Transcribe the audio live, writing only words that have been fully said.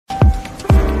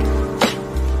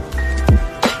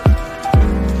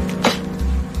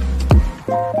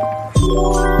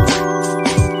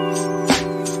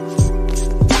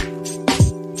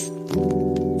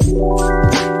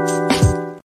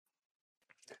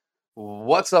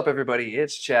What's up, everybody?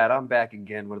 It's Chad. I'm back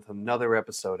again with another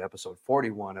episode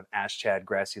 41 of Ask Chad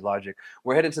Grassy Logic.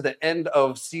 We're headed to the end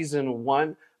of season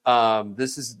one.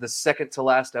 This is the second to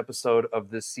last episode of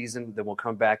this season. Then we'll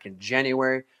come back in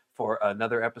January for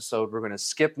another episode. We're going to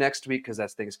skip next week because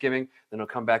that's Thanksgiving. Then we'll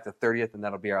come back the 30th, and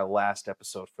that'll be our last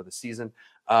episode for the season.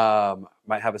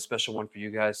 Might have a special one for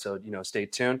you guys, so stay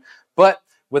tuned. But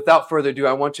without further ado,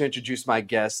 I want to introduce my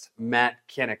guest, Matt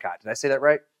Kennicott. Did I say that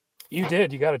right? You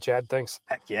did. You got it, Chad. Thanks.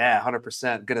 Heck yeah,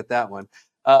 100%. Good at that one.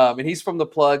 And he's from the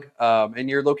Plug, and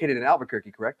you're located in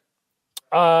Albuquerque, correct?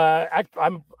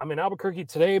 I'm in Albuquerque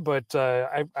today, but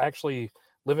I actually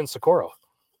live in Socorro.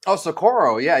 Oh,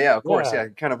 Socorro. Yeah, of course. Yeah. Yeah,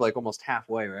 kind of like almost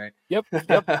halfway, right? Yep,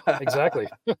 exactly.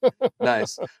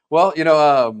 Nice. Well,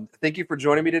 thank you for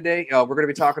joining me today. We're going to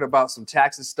be talking about some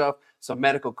taxes stuff, some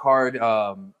medical card,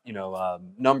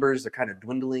 numbers. They're kind of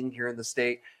dwindling here in the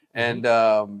state. And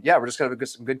we're just going to have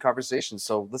some good conversations.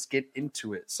 So let's get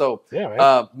into it. So,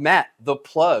 Yeah, Matt, the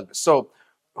Plug. So,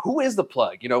 who is the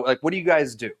Plug? What do you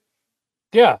guys do?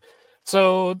 yeah.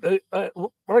 So I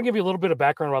want to give you a little bit of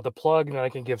background about the Plug, and then I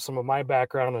can give some of my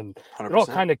background, and 100%. it all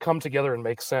kind of come together and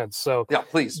make sense. So, yeah,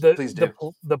 please do.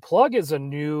 The Plug is a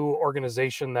new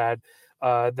organization that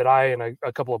I and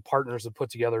a couple of partners have put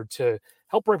together to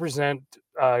help represent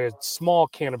small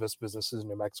cannabis businesses in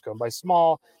New Mexico. And by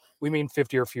small, we mean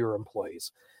 50 or fewer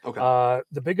employees. Okay.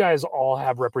 The big guys all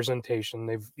have representation.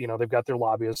 They've got their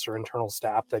lobbyists or internal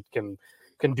staff that can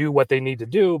do what they need to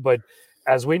do. But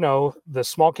as we know, the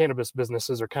small cannabis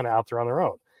businesses are kind of out there on their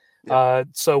own. Yeah.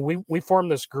 So we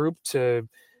formed this group to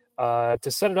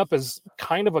set it up as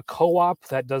kind of a co-op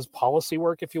that does policy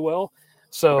work, if you will.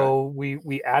 So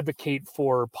we advocate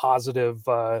for positive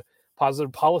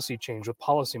policy change with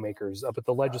policymakers up at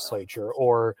the legislature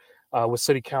or with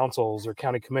city councils or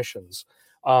county commissions.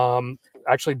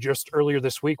 Actually, just earlier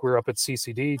this week, we were up at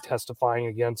CCD testifying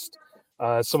against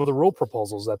some of the rule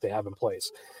proposals that they have in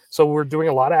place. So we're doing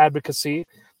a lot of advocacy.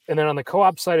 And then on the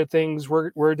co-op side of things,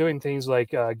 we're doing things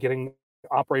like getting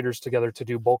operators together to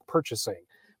do bulk purchasing,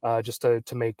 just to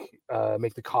make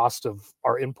the cost of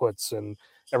our inputs and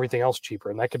everything else cheaper.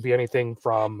 And that could be anything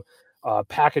from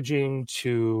packaging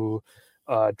to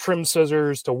trim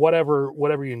scissors to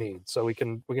whatever you need. So we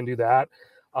can do that.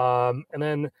 And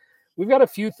then we've got a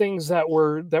few things that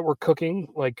we're cooking,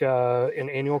 like an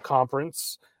annual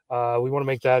conference. We want to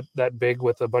make that big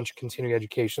with a bunch of continuing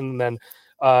education. And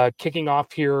then kicking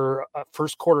off here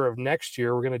first quarter of next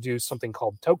year, we're going to do something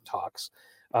called Toke Talks,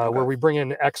 where we bring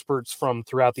in experts from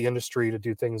throughout the industry to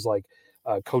do things like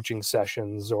coaching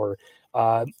sessions or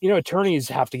attorneys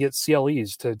have to get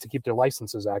CLEs to keep their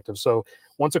licenses active. So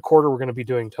once a quarter, we're going to be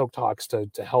doing Toke Talks to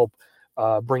help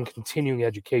bring continuing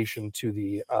education to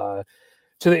the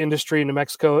industry in New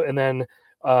Mexico. And then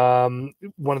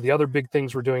one of the other big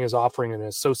things we're doing is offering an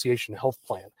association health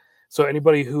plan. So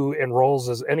anybody who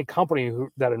enrolls any company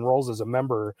that enrolls as a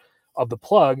member of the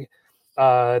Plug,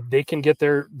 they can get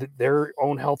their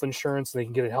own health insurance. They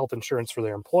can get a health insurance for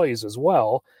their employees as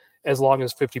well, as long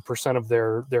as 50% of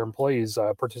their employees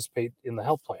participate in the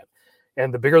health plan.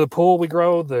 And the bigger the pool we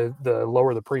grow, the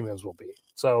lower the premiums will be.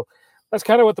 So that's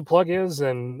kind of what the Plug is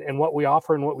and what we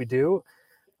offer and what we do.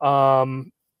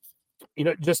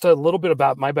 Just a little bit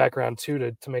about my background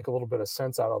too, to make a little bit of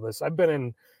sense out of this. I've been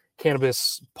in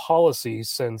cannabis policy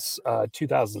since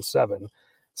 2007,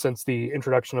 since the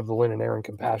introduction of the Lynn and Aaron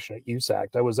Compassionate Use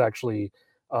Act. I was actually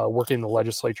working in the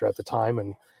legislature at the time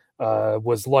and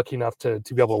was lucky enough to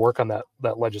be able to work on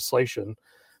that legislation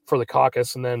for the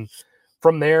caucus. And then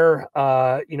from there,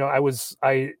 I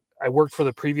worked for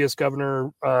the previous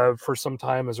governor for some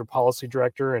time as her policy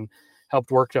director and helped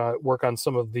work on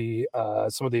some of the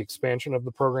expansion of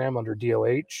the program under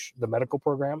DOH, the medical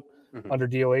program under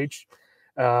DOH.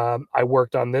 I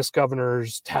worked on this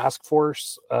governor's task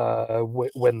force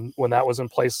when that was in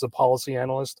place as a policy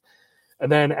analyst.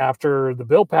 And then after the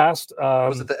bill passed,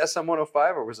 was it the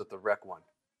SM-105 or was it the REC one?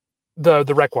 The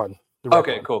REC one.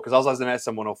 Okay, cool. Because I was in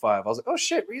SM-105. I was like, oh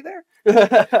shit, were you there?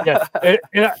 Yeah,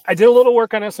 and I did a little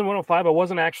work on SM-105. I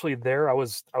wasn't actually there. I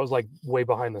was like way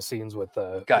behind the scenes with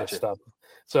with stuff.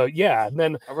 So yeah, and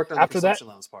then I worked on after the consumption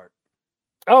loans part.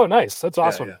 Oh, nice. That's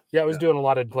awesome. Yeah, I was doing a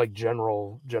lot of like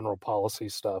general policy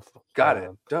stuff. Got it.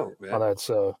 Dope, man. On that.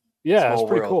 So yeah, it's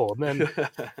pretty cool. And then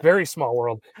very small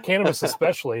world, cannabis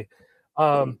especially.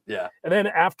 And then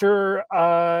after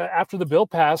the bill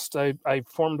passed, I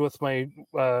formed with my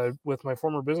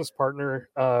former business partner,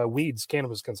 Weeds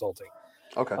Cannabis Consulting.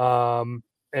 Okay.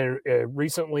 And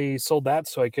recently sold that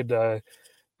so I could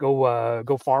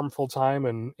go farm full time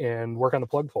and work on the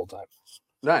Plug full time.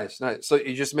 Nice, nice. So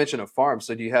you just mentioned a farm.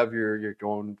 So do you have your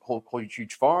own whole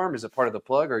huge farm? Is it part of the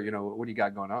plug, or what do you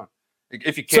got going on?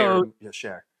 If you care, So,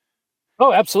 share.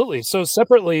 oh, absolutely. So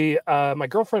separately, my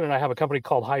girlfriend and I have a company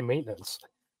called High Maintenance.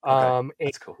 Okay, And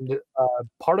that's cool.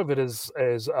 part of it is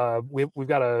we've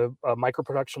got a micro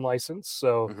production license,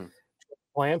 so Hmm.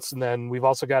 plants, and then we've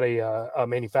also got a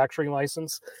manufacturing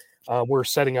license. We're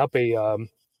setting up a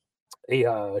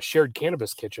shared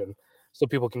cannabis kitchen, so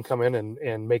people can come in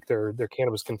and make their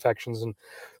cannabis confections, and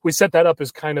we set that up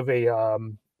as kind of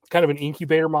an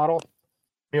incubator model.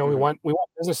 We Hmm. want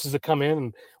businesses to come in,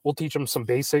 and we'll teach them some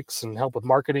basics and help with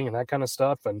marketing and that kind of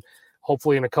stuff, and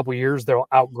hopefully in a couple of years they'll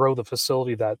outgrow the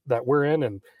facility that we're in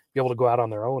and be able to go out on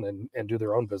their own and do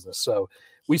their own business. So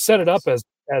we set it up Nice.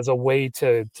 as a way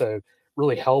to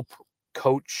really help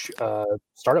coach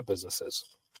startup businesses.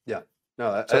 Yeah.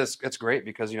 No, So that's great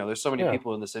because there's so many yeah,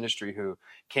 people in this industry who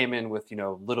came in with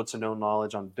little to no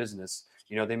knowledge on business.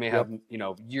 They may yep, have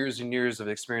years and years of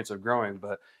experience of growing,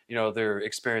 but their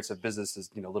experience of business is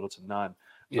little to none.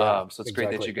 yeah, So it's great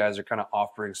that exactly, you guys are kind of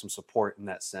offering some support in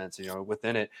that sense.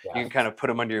 Within it, you yeah. can kind of put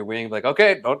them under your wing, like,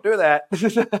 okay, don't do that.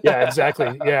 Yeah,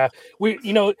 exactly. Yeah.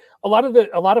 A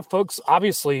lot of folks,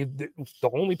 obviously, the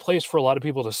only place for a lot of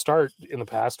people to start in the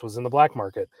past was in the black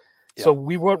market. So Yeah.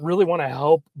 we really want to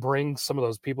help bring some of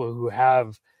those people who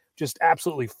have just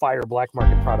absolutely fire black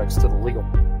market products to the legal.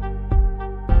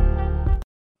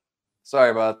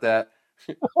 Sorry about that.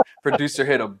 Producer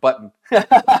hit a button.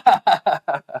 That's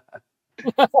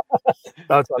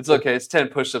all It's good. okay. It's 10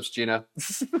 push-ups, Gina.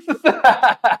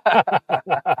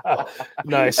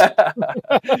 Nice.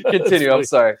 That's Continue. I'm funny.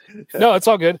 sorry. No, it's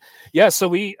all good. Yeah, so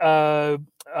we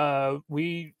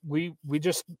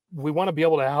just we want to be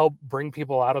able to help bring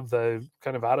people out of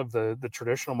the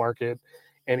traditional market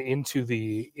and into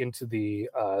the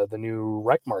new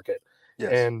rec market,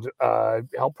 Yes. and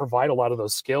help provide a lot of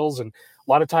those skills. And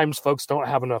a lot of times folks don't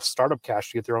have enough startup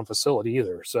cash to get their own facility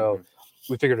either. So Hmm.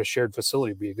 we figured a shared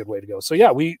facility would be a good way to go. So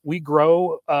yeah, we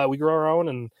grow our own,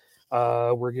 and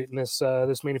we're getting this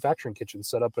manufacturing kitchen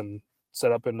set up in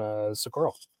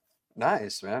Socorro.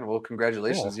 Nice, man. Well, Yeah,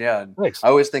 congratulations. Yeah. And thanks. I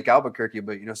always think Albuquerque,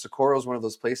 but Socorro is one of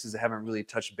those places that haven't really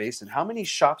touched base in. How many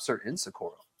shops are in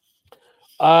Socorro?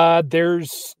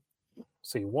 There's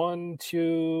see, one,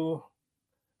 two,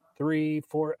 three,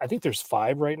 four. I think there's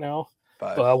five right now.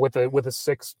 Five. With a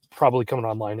sixth probably coming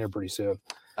online here pretty soon.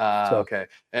 So Okay.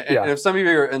 And yeah, if some of you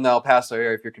are in the El Paso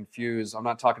area, if you're confused, I'm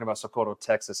not talking about Socorro,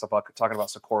 Texas. Talking about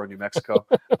Socorro, New Mexico.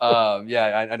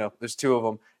 Yeah, I know. There's two of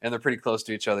them, and they're pretty close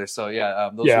to each other. So yeah,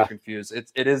 those who are yeah, confused,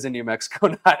 it is in New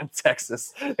Mexico, not in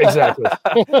Texas. exactly.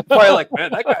 Probably like,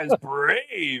 man, that guy's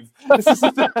brave.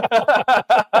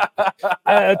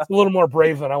 It's a little more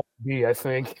brave than I want to be, I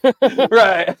think.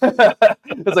 Right.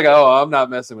 It's like, oh, I'm not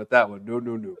messing with that one. No,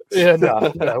 no, Yeah,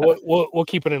 no. no, no. We'll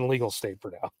keep it in a legal state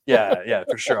for now. Yeah, yeah,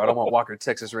 for sure. I don't want Walker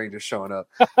Texas Rangers showing up.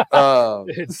 Um,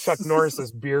 Chuck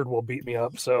Norris's beard will beat me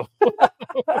up. So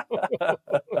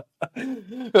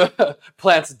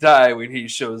plants die when he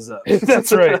shows up.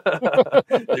 that's right.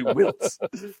 They wilt.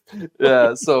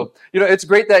 Yeah, so it's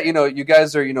great that you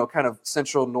guys are kind of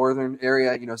central northern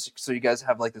area. So you guys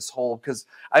have like this whole, because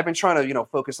I've been trying to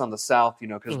focus on the south.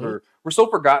 Because Hmm. we're so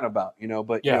forgotten about.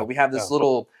 But Yeah, we have yeah. this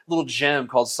little gem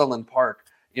called Sunland Park.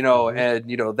 Hmm.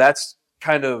 And that's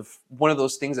kind of one of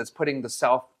those things that's putting the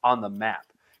South on the map.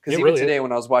 Because It even really is. today,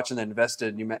 when I was watching the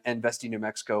Investing New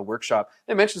Mexico workshop,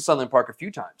 they mentioned Sunland Park a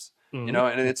few times. Hmm.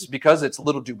 And it's because it's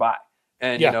Little Dubai.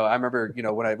 And Yeah. I remember,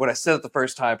 when I said it the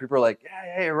first time, people were like,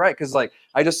 "Yeah, you're right," because like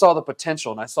I just saw the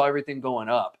potential and I saw everything going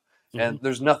up, Hmm. and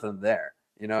there's nothing there.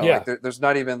 Like Yeah. there's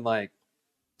not even like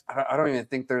I don't even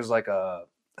think there's like a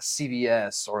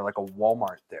CVS or like a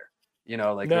Walmart there.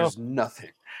 Like No. there's nothing.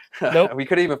 Nope. We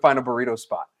couldn't even find a burrito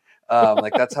spot.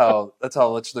 Like that's how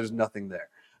much there's nothing there.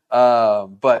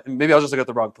 But maybe I was just looking at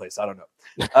the wrong place. I don't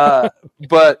know.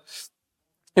 But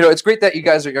it's great that you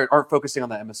guys aren't focusing on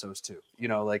the MSOs too.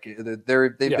 Like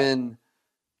they've Yeah. been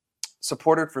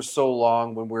supported for so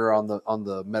long when we were on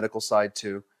the medical side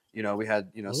too. We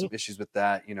had Hmm. some issues with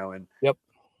that. And Yep.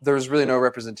 there was really no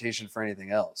representation for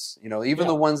anything else. Even Yeah.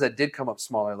 the ones that did come up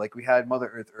smaller, like we had Mother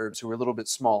Earth Herbs, who were a little bit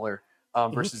smaller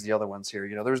Hmm. versus the other ones here.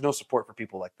 There was no support for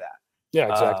people like that. Yeah.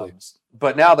 Exactly.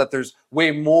 But now that there's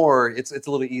way more, it's a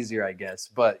little easier, I guess.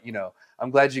 But I'm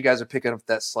glad you guys are picking up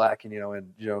that slack,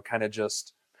 and kind of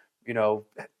just you know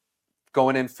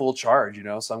going in full charge.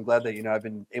 So I'm glad that I've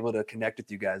been able to connect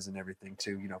with you guys and everything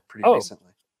too. Pretty Oh,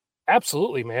 recently.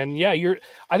 absolutely, man. Yeah,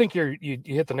 I think you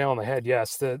hit the nail on the head.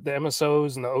 Yes, the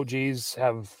MSOs and the OGs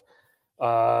have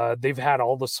they've had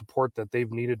all the support that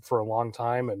they've needed for a long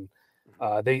time, and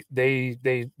They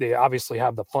obviously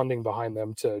have the funding behind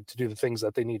them to do the things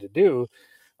that they need to do.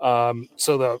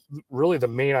 So the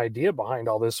main idea behind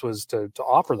all this was to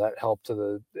offer that help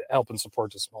and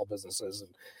support to small businesses and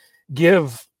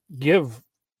give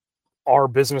our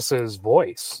businesses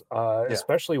voice,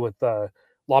 especially with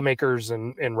lawmakers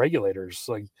and regulators.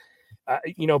 Like,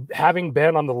 having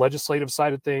been on the legislative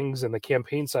side of things and the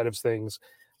campaign side of things,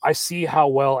 I see how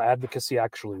well advocacy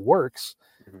actually works.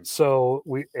 Mhm. So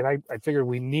I figured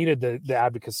we needed the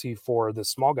advocacy for the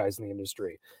small guys in the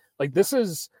industry. Like,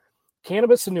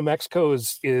 cannabis in New Mexico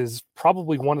is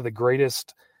probably one of the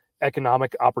greatest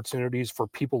economic opportunities for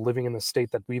people living in the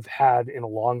state that we've had in a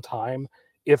long time,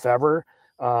 if ever.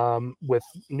 With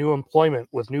new employment,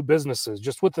 with new businesses,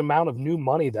 just with the amount of new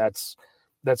money that's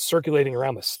circulating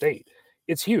around the state,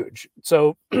 it's huge.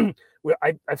 So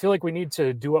I feel like we need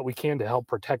to do what we can to help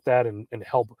protect that and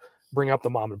help bring up the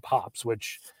mom and pops,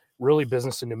 which really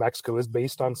business in New Mexico is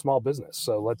based on small business.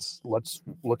 So let's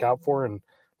look out for and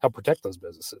help protect those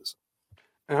businesses.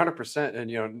 100%.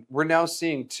 And we're now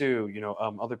seeing too,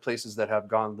 other places that have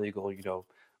gone legal,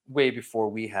 way before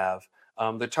we have.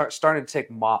 They're starting to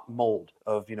take mold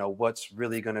of what's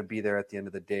really going to be there at the end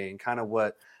of the day, and kind of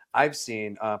what I've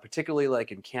seen, particularly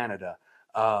like in Canada.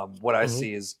 What I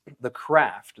see is the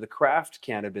craft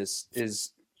cannabis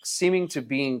is seeming to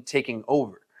being taking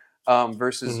over,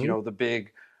 versus the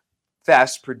big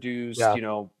fast produced,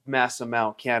 mass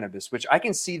amount cannabis, which I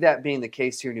can see that being the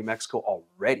case here in New Mexico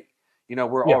already.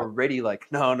 We're already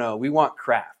like, no, we want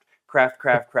craft.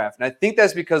 And I think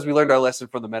that's because we learned our lesson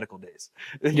from the medical days.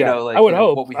 I would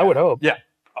hope. I would hope. Yeah.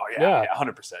 Oh yeah.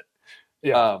 100%.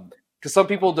 Yeah. Because some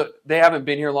people they haven't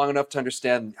been here long enough to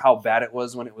understand how bad it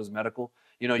was when it was medical.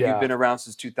 You've been around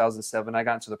since 2007. I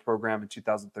got into the program in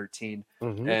 2013,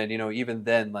 and even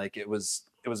then, like it was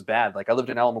bad. Like I lived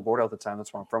in Alamogordo at the time.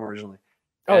 That's where I'm from originally.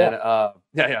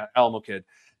 Alamo kid,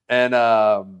 and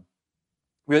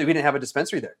we didn't have a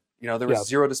dispensary there. There was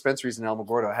 0 dispensaries in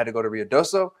Alamogordo. I had to go to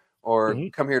Ruidoso or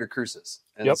come here to Cruces.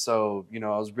 And so, I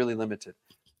was really limited.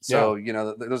 So,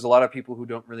 there's a lot of people who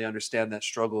don't really understand that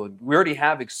struggle. And we already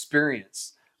have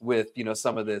experience with,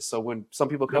 some of this. So when some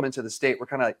people come into the state, we're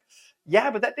kind of like,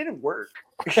 yeah, but that didn't work.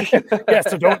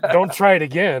 So don't try it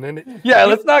again. And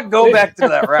let's not go back to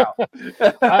that route.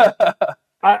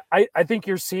 I think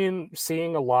you're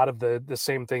seeing a lot of the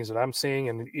same things that I'm seeing.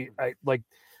 And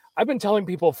I've been telling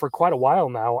people for quite a while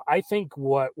now, I think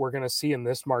what we're going to see in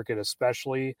this market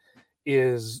especially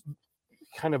is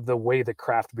kind of the way the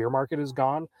craft beer market has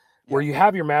gone, where you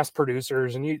have your mass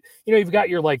producers and you've got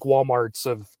your like Walmarts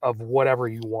of whatever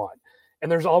you want.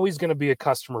 And there's always going to be a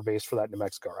customer base for that in New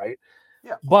Mexico, right?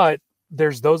 Yeah. But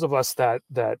there's those of us that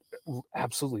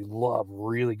absolutely love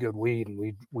really good weed, and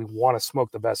we want to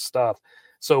smoke the best stuff.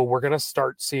 So we're going to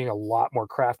start seeing a lot more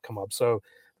craft come up. So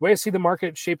the way I see the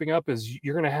market shaping up is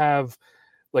you're going to have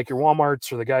like your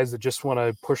Walmarts or the guys that just want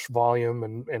to push volume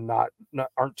and not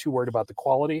aren't too worried about the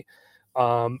quality,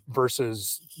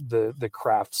 versus the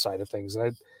craft side of things.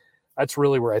 And that's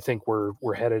really where I think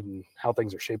we're headed and how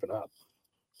things are shaping up.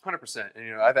 100%.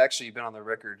 And, I've actually been on the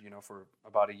record, for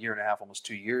about a year and a half, almost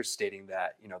 2 years, stating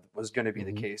that, was going to be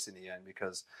the case in the end,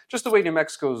 because just the way New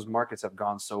Mexico's markets have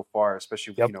gone so far,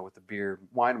 especially, with the beer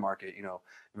wine market,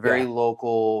 very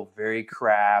local, very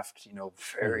craft,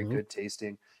 very good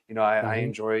tasting. I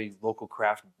enjoy local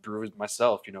craft brewers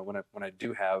myself, when I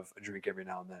do have a drink every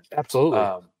now and then.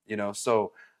 Absolutely.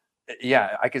 So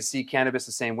yeah, I could see cannabis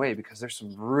the same way, because there's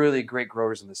some really great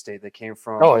growers in the state that came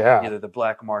from either the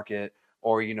black market,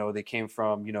 or they came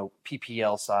from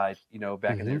PPL side,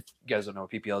 back in there. You guys don't know what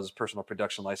PPL is, personal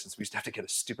production license. We used to have to get a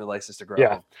stupid license to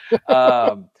grow.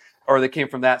 Or they came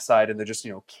from that side and they're just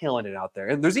killing it out there.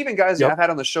 And there's even guys I've had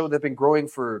on the show that've been growing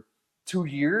for 2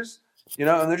 years, and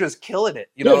they're just killing it.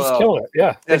 Just killing it.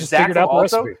 Yeah, they just figured out the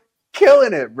recipe.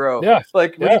 Killing it, bro. Yeah.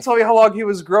 Like when you told me how long he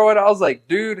was growing, I was like,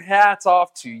 dude, hats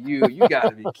off to you. You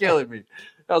gotta be killing me.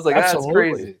 I was like, that's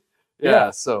crazy.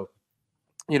 Yeah. So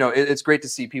it's great to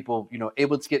see people,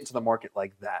 able to get into the market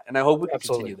like that. And I hope we can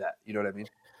continue that. You know what I mean?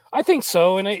 I think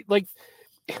so. And I like,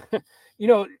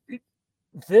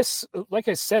 this, like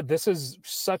I said, this is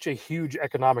such a huge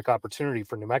economic opportunity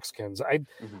for New Mexicans.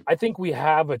 I think we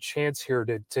have a chance here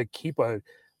to keep a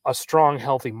strong,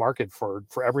 healthy market for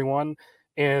everyone.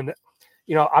 And,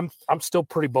 I'm still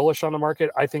pretty bullish on the market.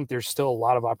 I think there's still a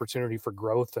lot of opportunity for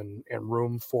growth and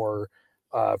room for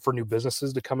new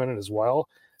businesses to come in as well,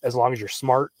 as long as you're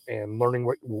smart and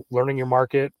learning your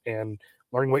market and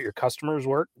learning what your customers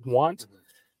want.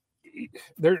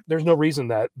 There's no reason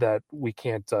that we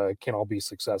can't all be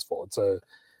successful. It's a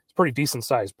pretty decent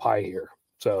sized pie here.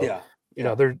 So You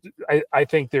know, I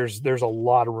think there's a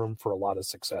lot of room for a lot of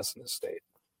success in this state.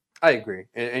 I agree,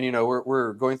 and you know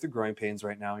we're going through growing pains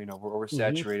right now. You know we're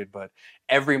oversaturated, but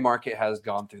every market has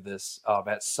gone through this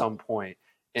at some point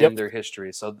in Yep. their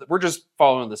history. So we're just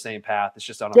following the same path. It's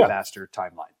just on a Yeah. faster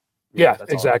timeline. Yeah, That's all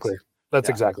it exactly. is. That's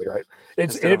Yeah. exactly right.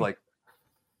 Instead of like,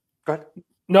 go ahead.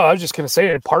 No, I was just going to say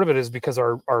it. Part of it is because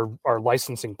our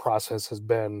licensing process has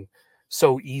been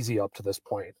so easy up to this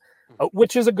point,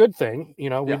 which is a good thing. You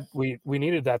know, we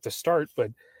needed that to start,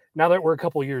 but now that we're a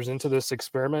couple years into this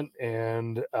experiment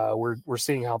and we're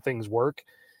seeing how things work,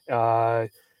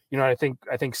 you know, I think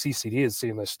CCD is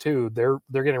seeing this too. They're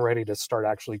getting ready to start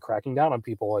actually cracking down on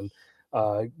people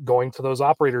and going to those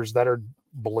operators that are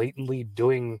blatantly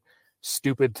doing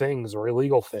stupid things or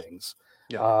illegal things.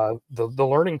 Yeah. The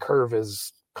learning curve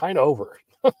is kind of over.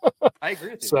 I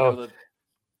agree with you. So You know,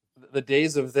 the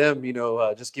days of them, you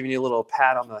know, just giving you a little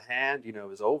pat on the hand, you know,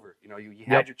 is over. You know, you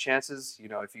had your chances. You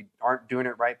know, if you aren't doing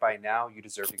it right by now, you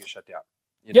deserve to get shut down.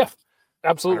 You know? Yeah,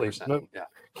 absolutely. 100%. No,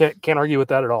 Yeah. can't argue with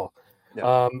that at all.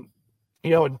 Yeah. You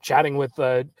know, and chatting with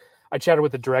I chatted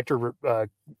with the director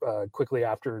quickly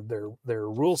after their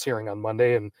rules hearing on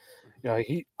Monday, and you know,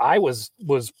 I was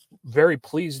very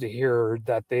pleased to hear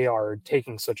that they are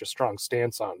taking such a strong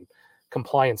stance on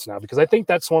compliance now, because I think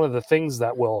that's one of the things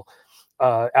that will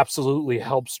absolutely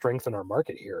help strengthen our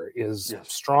market here is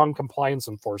strong compliance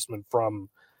enforcement from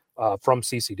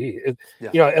CCD. You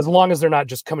know, as long as they're not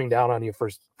just coming down on you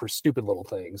for stupid little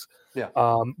things. Yeah.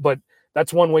 But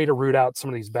that's one way to root out some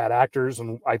of these bad actors,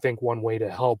 and I think one way to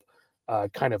help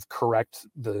kind of correct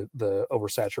the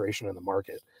oversaturation in the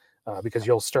market, because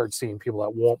you'll start seeing people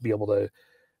that won't be able to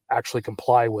actually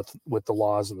comply with the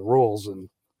laws and the rules, and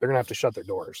they're gonna have to shut their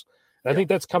doors. And I think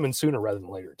that's coming sooner rather than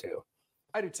later too.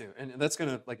 I do too, and that's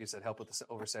gonna, like you said, help with the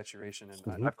oversaturation.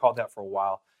 And I've called that for a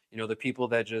while. You know, the people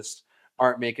that just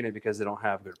aren't making it because they don't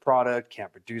have good product,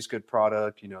 can't produce good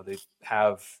product. You know, they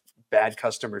have bad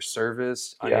customer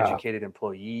service, uneducated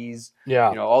employees. You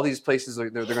know, all these places they're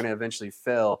going to eventually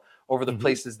fail over the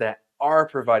places that are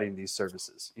providing these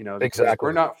services. You know, because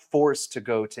we're not forced to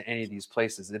go to any of these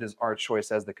places. It is our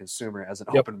choice as the consumer, as an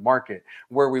open market,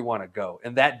 where we want to go,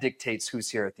 and that dictates who's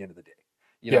here at the end of the day.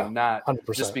 You know, not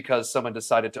 100%. Just because someone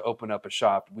decided to open up a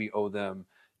shop, we owe them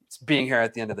being here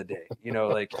at the end of the day. You know,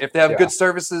 like if they have good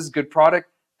services, good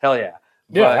product, hell yeah.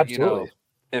 But, absolutely. You know,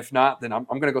 if not, then I'm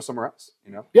going to go somewhere else,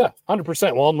 you know? Yeah,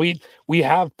 100%. Well, and we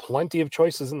have plenty of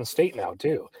choices in the state now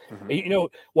too. You know,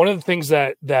 one of the things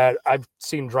that I've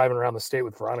seen driving around the state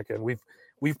with Veronica, and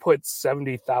we've put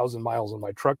 70,000 miles on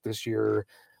my truck this year,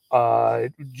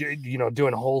 you know,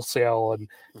 doing wholesale, and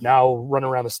now running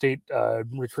around the state,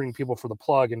 recruiting people for the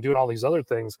plug and doing all these other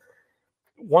things.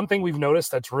 One thing we've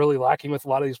noticed that's really lacking with a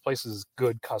lot of these places is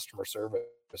good customer service.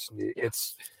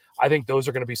 I think those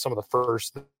are going to be some of the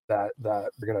first that are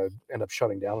going to end up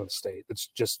shutting down in the state.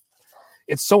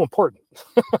 It's so important.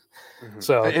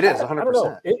 So it is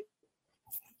 100%.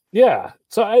 Yeah.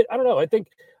 So I don't know. I think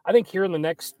here in the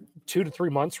next 2 to 3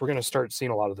 months, we're going to start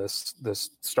seeing a lot of this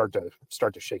start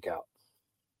to shake out.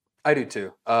 I do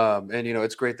too. And you know,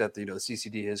 it's great that the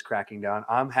CCD is cracking down.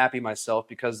 I'm happy myself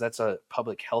because that's a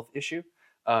public health issue.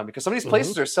 Because some of these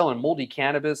places are selling moldy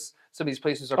cannabis. Some of these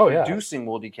places are producing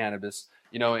moldy cannabis,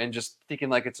 you know, and just thinking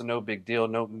like it's a no big deal.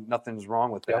 Nothing's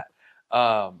wrong with that.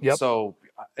 So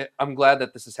I'm glad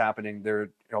that this is happening.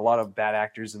 There are a lot of bad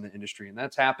actors in the industry, and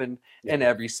that's happened in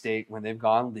every state when they've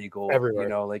gone legal. Everywhere. You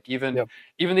know, like even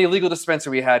the illegal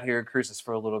dispensary we had here in Cruces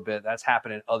for a little bit, that's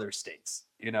happened in other states.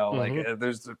 You know, like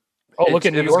there's. Look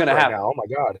at New York right now. Oh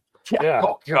my God. Yeah.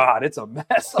 Oh God, it's a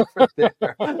mess over there.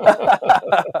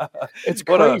 It's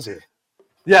crazy.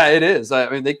 Yeah, it is. I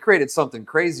mean, they created something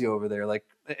crazy over there. Like,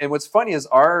 and what's funny is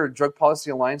our Drug Policy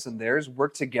Alliance and theirs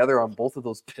work together on both of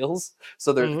those pills,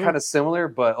 so they're kind of similar.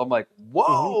 But I'm like,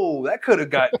 whoa, that could have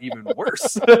gotten even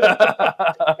worse. It could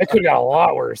have got a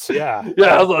lot worse. Yeah.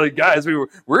 Yeah, I was like, guys,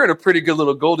 we're in a pretty good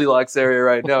little Goldilocks area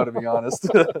right now, to be honest.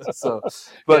 So,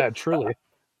 but yeah, truly.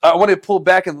 I want to pull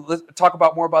back and talk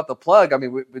about more about the plug. I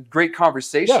mean, with great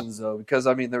conversations though, because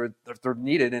I mean they're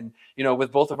needed, and you know,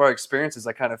 with both of our experiences,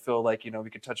 I kind of feel like we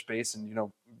could touch base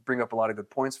and bring up a lot of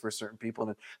good points for certain people,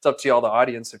 and it's up to you, all the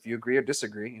audience, if you agree or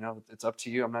disagree. You know, it's up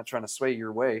to you. I'm not trying to sway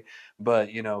your way, but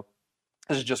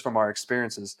this is just from our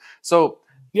experiences. So,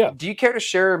 do you care to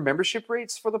share membership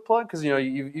rates for the plug? Because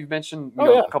you've mentioned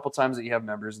a couple times that you have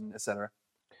members and etc.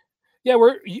 Yeah,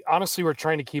 we're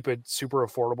trying to keep it super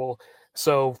affordable.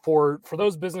 So for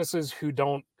those businesses who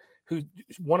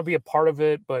want to be a part of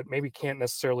it, but maybe can't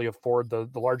necessarily afford the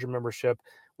larger membership,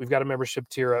 we've got a membership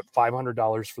tier at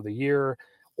 $500 for the year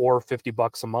or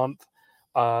 $50 a month.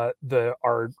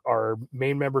 Our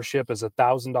main membership is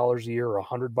 $1,000 a year or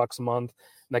 $100 a month.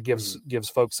 And that gives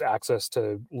folks access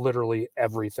to literally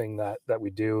everything that we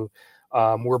do.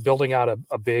 We're building out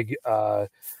a big, I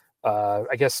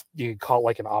guess you could call it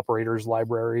like an operator's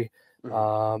library,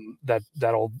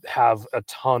 that'll have a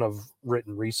ton of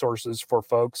written resources for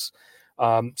folks.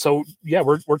 So yeah,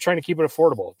 we're trying to keep it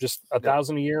affordable. Just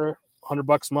 $1,000 a year,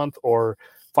 $100 a month, or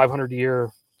 $500 a year,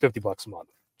 $50 a month.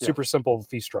 Super simple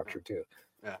fee structure too.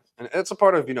 Yeah, and it's a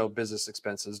part of business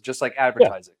expenses, just like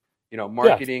advertising.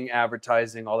 Marketing,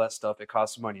 advertising, all that stuff. It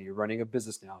costs money. You're running a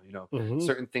business now.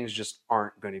 Certain things just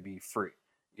aren't going to be free.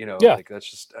 Like that's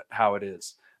just how it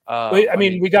is. I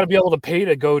mean, we got to be able to pay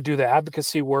to go do the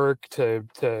advocacy work, to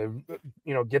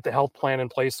get the health plan in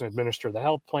place and administer the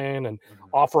health plan and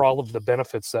offer all of the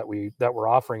benefits that we're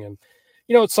offering.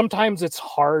 And sometimes it's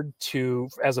hard to,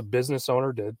 as a business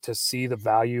owner, to see the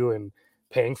value in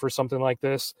paying for something like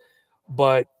this.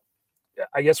 But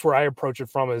I guess where I approach it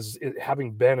from is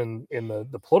having been in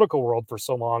the political world for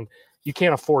so long, you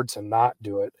can't afford to not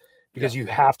do it, because you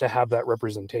have to have that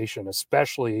representation,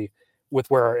 especially with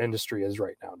where our industry is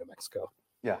right now in New Mexico.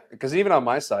 Yeah, because even on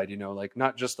my side, like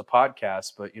not just the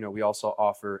podcast, but we also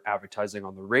offer advertising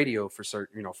on the radio for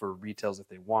certain, for retails if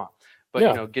they want.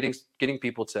 But getting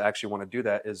people to actually want to do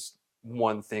that is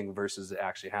one thing versus it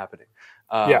actually happening.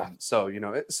 So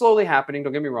it's slowly happening.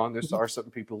 Don't get me wrong. There are certain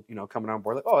people coming on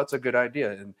board like, oh, that's a good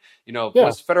idea. And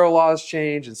once federal laws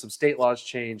change and some state laws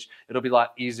change, it'll be a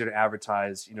lot easier to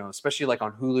advertise. Especially like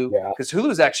on Hulu, because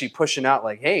Hulu is actually pushing out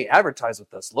like, hey, advertise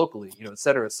with us locally. Et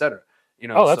cetera, et cetera.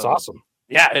 Oh, that's awesome.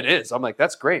 Yeah, it is. I'm like,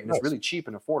 that's great, and it's really cheap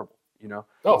and affordable.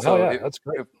 Oh, so hell yeah, that's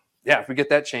great. If we get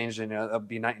that changed, then that'll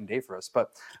be night and day for us.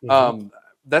 But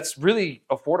that's really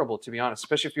affordable, to be honest,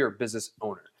 especially if you're a business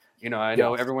owner. I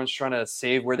know everyone's trying to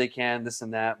save where they can, this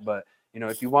and that, but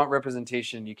if you want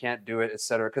representation, you can't do it, et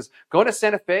cetera. Because going to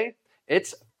Santa Fe,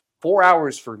 it's 4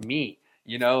 hours for me.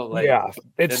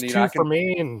 It's two for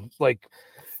me, and like,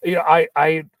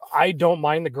 I don't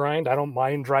mind the grind. I don't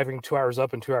mind driving 2 hours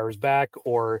up and 2 hours back,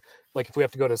 or like if we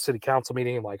have to go to a city council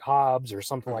meeting like Hobbs or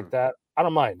something like that, I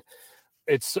don't mind.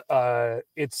 It's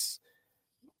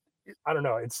I don't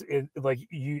know. It's like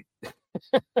you,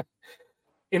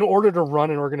 in order to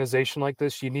run an organization like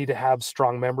this, you need to have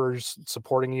strong members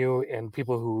supporting you and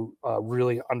people who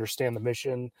really understand the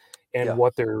mission and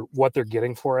what they're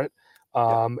getting for it.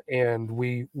 And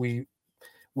we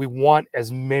want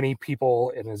as many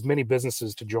people and as many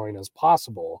businesses to join as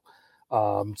possible,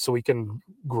 so we can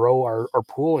grow our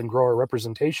pool and grow our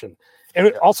representation.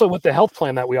 And also with the health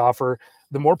plan that we offer,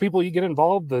 the more people you get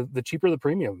involved, the cheaper the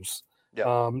premiums.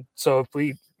 So if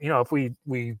we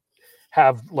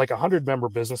have like 100 member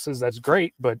businesses, that's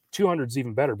great, but 200 is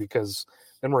even better, because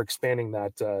then we're expanding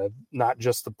that, not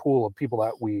just the pool of people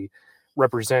that we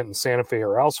represent in Santa Fe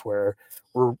or elsewhere.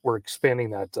 We're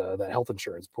expanding that health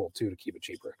insurance pool too, to keep it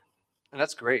cheaper. And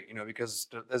that's great, because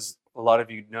as a lot of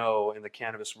in the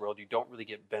cannabis world, you don't really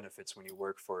get benefits when you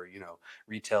work for,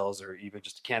 retails or even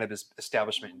just a cannabis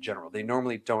establishment in general. They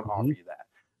normally don't offer you that.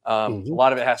 A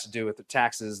lot of it has to do with the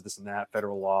taxes, this and that,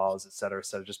 federal laws, et cetera,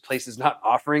 just places not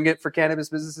offering it for cannabis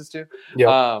businesses too.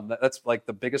 That's like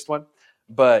the biggest one.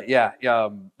 But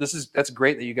that's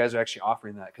great that you guys are actually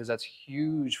offering that, because that's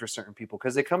huge for certain people,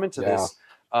 because they come into this.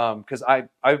 Because I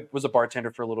was a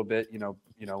bartender for a little bit,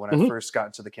 when I first got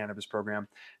into the cannabis program,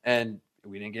 and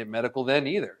we didn't get medical then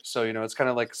either. So, it's kind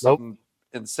of like something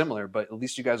similar, but at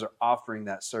least you guys are offering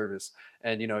that service,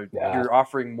 and you're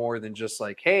offering more than just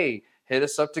like, hey, hit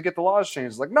us up to get the laws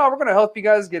changed. Like, no, we're going to help you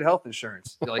guys get health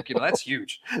insurance. Like, that's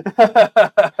huge. So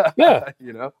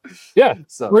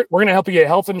we're going to help you get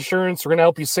health insurance. We're going to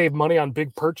help you save money on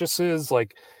big purchases.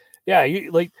 Like,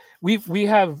 we've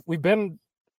been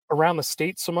around the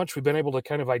state so much, we've been able to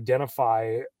kind of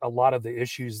identify a lot of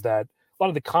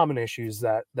the common issues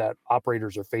that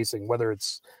operators are facing, whether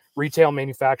it's retail,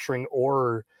 manufacturing,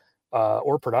 or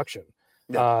production.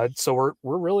 So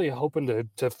we're really hoping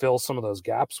to fill some of those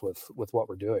gaps with what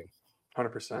we're doing.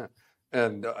 100%.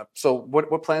 And so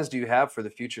what plans do you have for the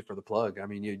future for the plug? I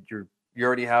mean, you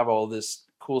already have all this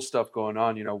cool stuff going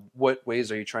on. What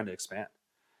ways are you trying to expand?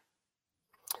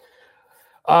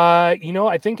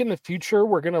 I think in the future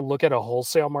we're going to look at a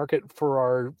wholesale market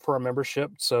for our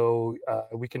membership, so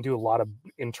we can do a lot of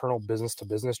internal business to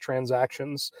business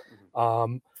transactions.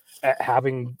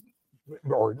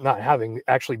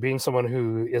 Actually being someone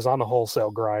who is on the wholesale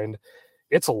grind,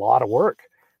 it's a lot of work.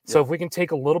 So if we can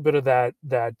take a little bit of that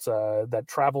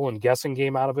travel and guessing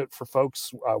game out of it for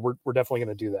folks, we're definitely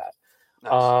going to do that.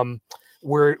 Nice.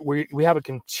 we have a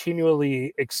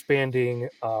continually expanding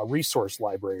resource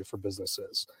library for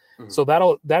businesses. So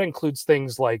that includes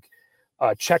things like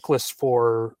checklists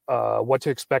for what to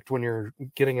expect when you're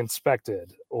getting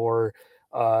inspected, or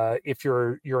if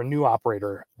you're a new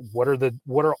operator, what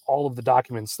are all of the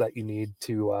documents that you need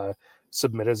to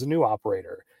submit as a new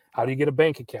operator? How do you get a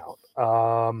bank account?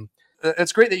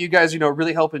 It's great that you guys,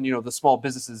 really helping, the small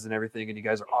businesses and everything, and you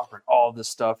guys are offering all this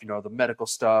stuff, the medical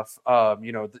stuff,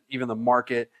 even the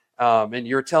market. And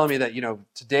you're telling me that,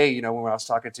 today, when I was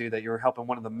talking to you, that you were helping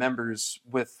one of the members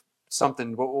with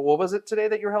something. What was it today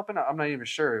that you were helping? I'm not even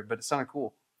sure, but it sounded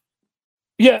cool.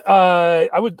 Yeah,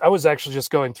 I was actually just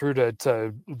going through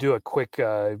to do a quick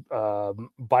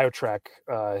BioTrack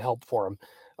help for him.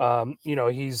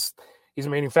 He's a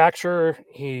manufacturer.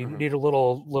 He needed a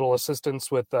little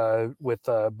assistance with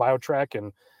BioTrack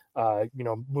and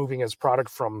moving his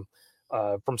product from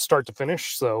start to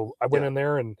finish. So I went in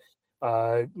there and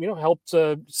helped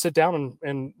sit down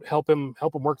and help him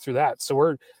work through that. So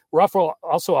we're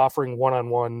also offering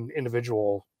one-on-one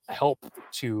individual help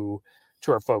to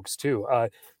our folks too.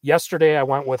 Yesterday I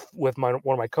went with one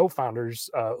of my co-founders,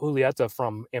 Julieta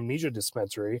from Amnesia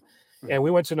Dispensary, and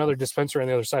we went to another dispensary on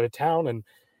the other side of town, and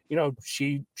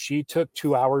she took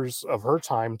 2 hours of her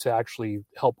time to actually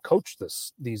help coach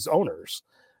these owners.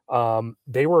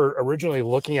 They were originally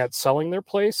looking at selling their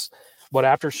place, but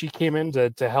after she came in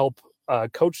to help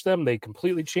coach them, they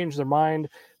completely changed their mind.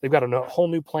 They've got a whole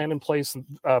new plan in place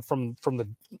from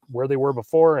where they were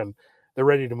before, and they're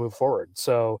ready to move forward.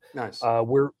 So nice.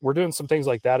 We're doing some things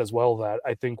like that as well that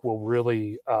I think will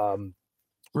really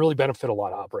benefit a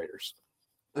lot of operators.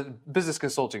 Business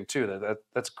consulting too.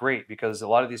 That's great, because a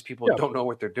lot of these people don't know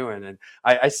what they're doing, and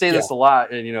I say this a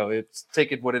lot, and it's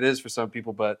take it what it is for some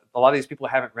people, but a lot of these people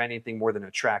haven't ran anything more than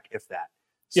a track, if that.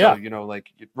 So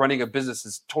like running a business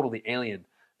is totally alien,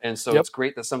 and so it's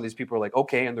great that some of these people are like,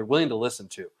 okay, and they're willing to listen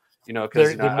to,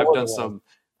 because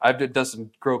I've done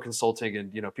some grow consulting,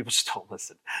 and people just don't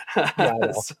listen. Yeah, I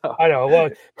know. So, I know.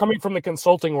 Well, coming from the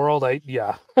consulting world, I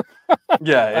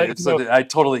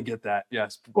totally get that.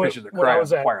 Yes, appreciate the cry on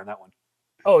the choir on that one.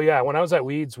 Oh yeah, when I was at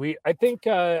Weeds, I think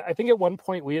at one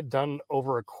point we had done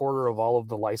over a quarter of all of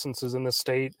the licenses in the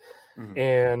state,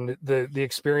 and the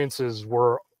experiences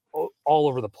were all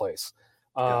over the place.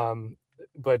 You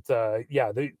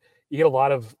get a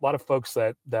lot of folks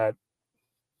that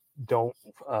don't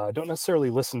necessarily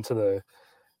listen to the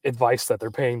advice that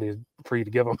they're paying for you to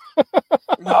give them.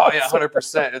 No, yeah,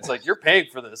 100%. It's like, you're paying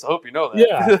for this. I hope you know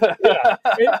that.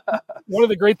 Yeah. One of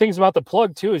the great things about the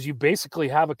plug too is you basically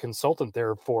have a consultant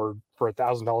there for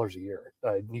 $1,000 a year.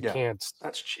 You can't.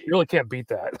 That's cheap. You really can't beat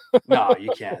that. No,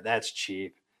 you can't. That's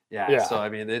cheap. Yeah. So I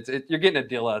mean, you're getting a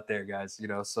deal out there, guys.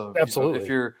 So absolutely. If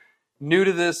you're new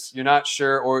to this, you're not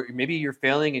sure, or maybe you're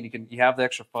failing and you have the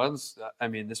extra funds. I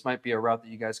mean, this might be a route that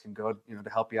you guys can go, to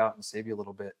help you out and save you a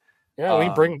little bit. Yeah,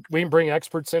 we can bring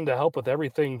experts in to help with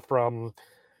everything from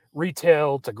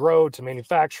retail to grow to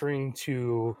manufacturing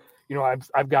to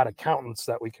I've got accountants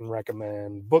that we can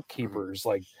recommend, bookkeepers,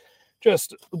 like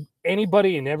just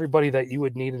anybody and everybody that you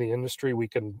would need in the industry. We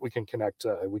can connect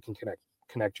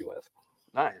you with.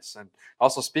 Nice. And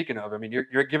also, speaking of, I mean,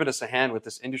 you're giving us a hand with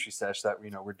this industry sesh that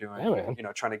we're doing.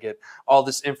 Trying to get all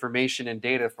this information and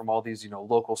data from all these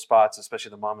local spots,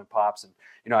 especially the mom and pops.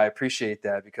 And I appreciate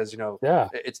that, because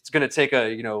it's going to take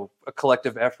a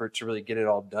collective effort to really get it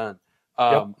all done.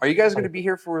 Are you guys going to be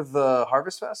here for the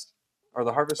Harvest Fest or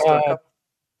the Harvest Cup?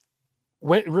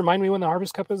 Remind me when the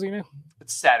Harvest Cup is,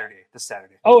 It's Saturday. This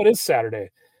Saturday. Oh, it is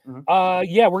Saturday.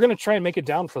 Yeah, we're gonna try and make it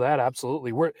down for that.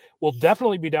 Absolutely, we'll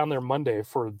definitely be down there Monday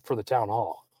for the town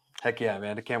hall. Heck yeah,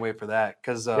 man! I can't wait for that,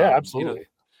 because absolutely.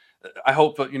 I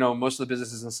hope most of the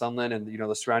businesses in Sunland and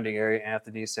the surrounding area,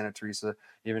 Anthony, Santa Teresa,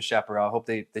 even Chaparral, I hope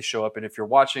they show up. And if you're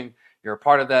watching, you're a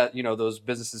part of that. Those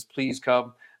businesses, please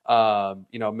come.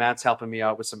 Matt's helping me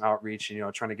out with some outreach,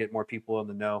 trying to get more people in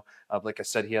the know. Like I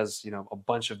said, he has, a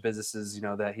bunch of businesses,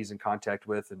 that he's in contact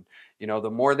with. And, the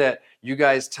more that you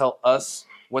guys tell us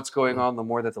what's going on, the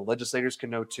more that the legislators can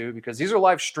know too, because these are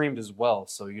live streamed as well.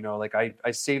 So, like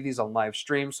I save these on live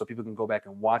stream so people can go back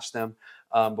and watch them.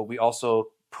 But we also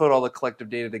put all the collective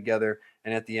data together.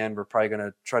 And at the end, we're probably going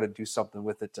to try to do something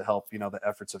with it to help, the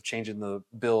efforts of changing the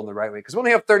bill in the right way. Because we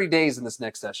only have 30 days in this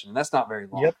next session, and that's not very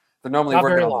long. Yep. They're normally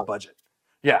working on the budget.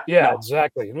 Yeah,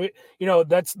 exactly. And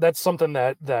that's something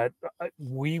that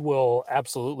we will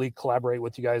absolutely collaborate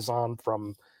with you guys on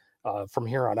from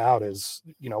here on out. Is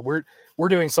we're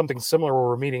doing something similar where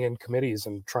we're meeting in committees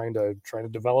and trying to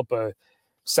develop a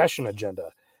session agenda.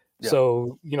 Yeah.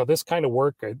 So this kind of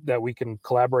work that we can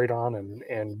collaborate on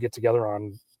and get together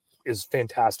on is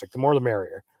fantastic. The more the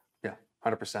merrier. Yeah,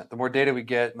 100%. The more data we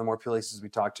get and the more places we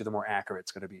talk to, the more accurate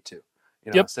it's going to be too.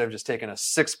 Yep. Instead of just taking a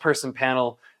 6-person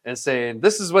panel and saying,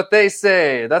 this is what they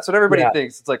say, that's what everybody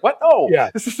thinks. It's like, what? No. Yeah.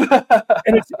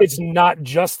 And it's not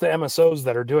just the MSOs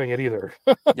that are doing it either.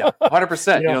 Yeah,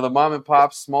 100%. The mom and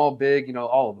pops, small, big,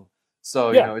 all of them. So,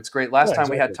 it's great. Last time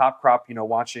we had Top Crop,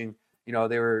 watching,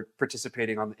 they were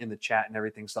participating in the chat and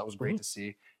everything. So that was great to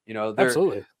see.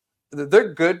 Absolutely.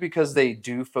 They're good because they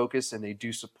do focus and they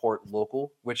do support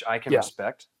local, which I can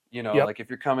respect. Like if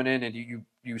you're coming in and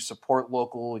you support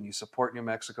local and you support New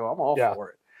Mexico, I'm all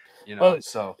for it.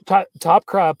 So Top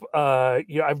Crop,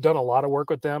 I've done a lot of work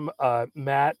with them.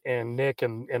 Matt and Nick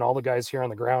and all the guys here on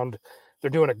the ground, they're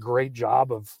doing a great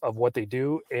job of what they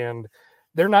do, and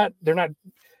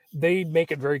they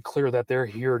make it very clear that they're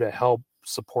here to help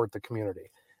support the community.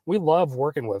 We love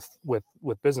working with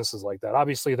businesses like that.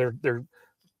 Obviously, they're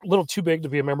a little too big to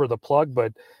be a member of the plug,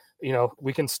 but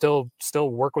we can still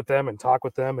work with them and talk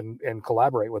with them and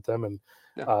collaborate with them. And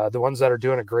the ones that are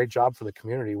doing a great job for the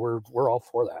community, we're all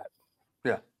for that.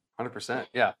 Yeah, 100%.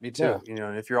 Yeah, me too. Yeah.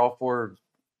 And if you're all for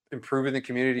improving the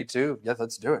community too,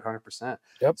 let's do it. 100%.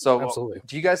 Yep. So absolutely.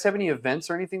 Do you guys have any events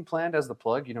or anything planned as the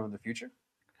plug, in the future?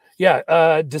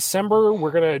 Yeah. December,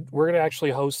 we're gonna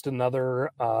actually host another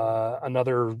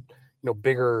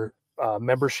bigger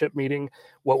membership meeting.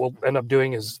 What we'll end up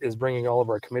doing is bringing all of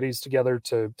our committees together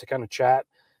to kind of chat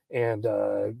and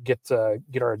get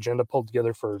our agenda pulled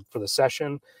together for the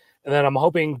session. And then I'm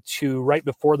hoping to, right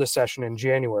before the session in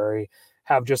January,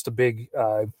 have just a big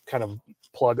kind of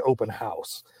plug open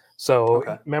house.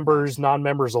 So members,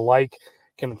 non-members alike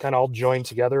can kind of all join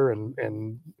together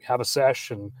and have a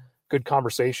sesh and good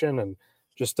conversation and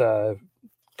just kind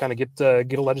of get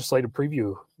a legislative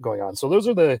preview going on. So I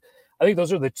think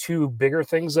those are the two bigger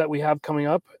things that we have coming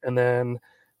up. And then,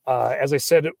 as I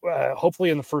said, hopefully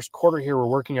in the first quarter here, we're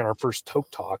working on our first Toke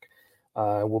Talk.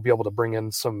 We'll be able to bring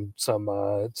in some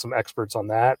experts on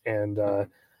that, and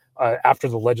after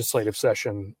the legislative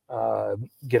session,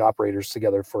 get operators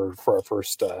together for our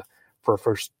first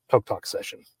Toke Talk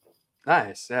session.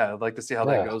 Nice. Yeah, I'd like to see how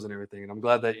that goes and everything. And I'm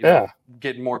glad that you're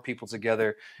getting more people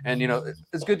together. And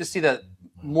it's good to see that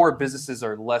more businesses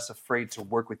are less afraid to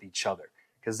work with each other.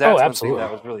 Because that's one thing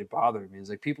that was really bothering me. Is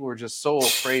like people were just so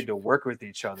afraid to work with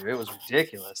each other. It was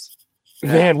ridiculous.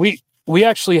 Man, we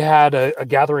actually had a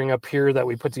gathering up here that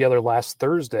we put together last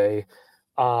Thursday,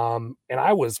 and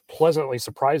I was pleasantly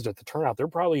surprised at the turnout. There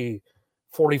were probably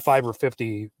 45 or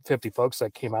 50 folks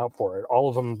that came out for it. All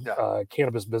of them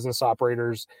cannabis business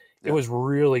operators. Yeah. It was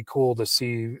really cool to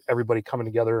see everybody coming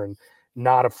together and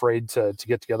not afraid to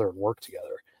get together and work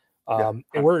together. And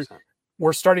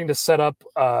we're starting to set up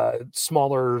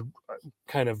smaller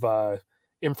kind of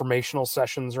informational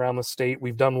sessions around the state.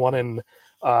 We've done one in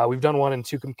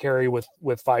Tucumcari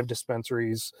with 5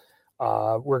 dispensaries.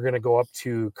 We're going to go up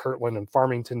to Kirtland and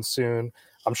Farmington soon.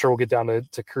 I'm sure we'll get down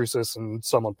to Cruces and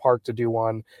Sunland Park to do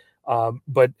one.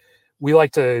 But we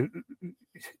like to,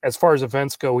 as far as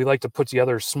events go, we like to put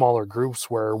together smaller groups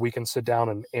where we can sit down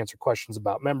and answer questions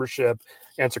about membership,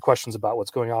 answer questions about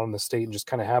what's going on in the state, and just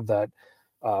kind of have that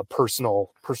personal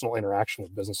interaction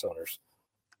with business owners.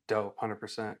 Dope,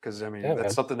 100%. Because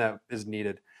that's something that is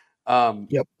needed.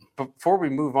 Before we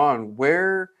move on,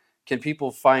 where can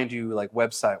people find you, like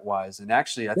website wise? And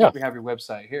actually, I think we have your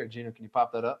website here. Gino, can you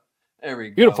pop that up? There we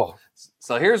go. Beautiful.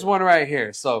 So here's one right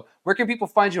here. So where can people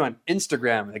find you on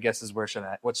Instagram? I guess is what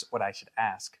I should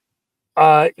ask.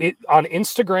 On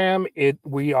Instagram,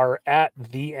 we are at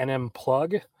the NM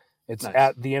Plug. It's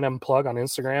at the NM Plug on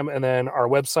Instagram, and then our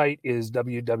website is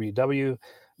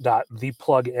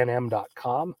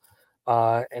www.theplugnm.com.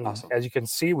 And awesome. As you can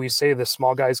see, we say the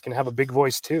small guys can have a big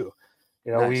voice too.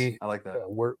 I like that.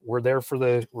 We're there for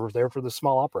the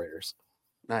small operators.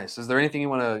 Nice. Is there anything you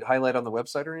want to highlight on the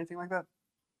website or anything like that?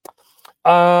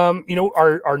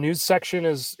 Our news section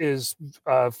is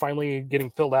finally getting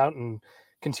filled out and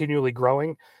continually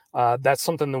growing. That's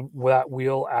something that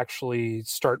we'll actually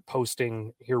start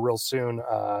posting here real soon.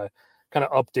 Kind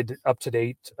of up to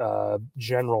date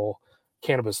general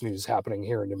cannabis news happening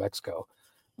here in New Mexico.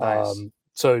 Nice.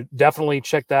 So definitely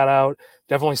check that out.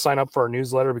 Definitely sign up for our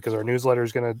newsletter because our newsletter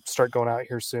is going to start going out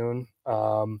here soon.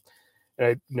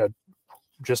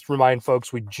 Just remind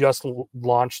folks, we just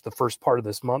launched the first part of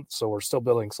this month, so we're still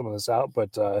building some of this out,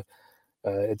 but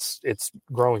it's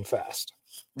growing fast.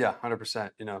 Yeah, 100%.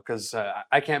 Because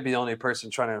I can't be the only person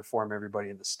trying to inform everybody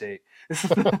in the state.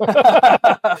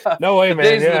 No way,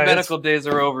 man. The medical days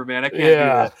are over, man. I can't do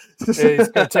that. It's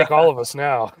going to take all of us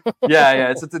now.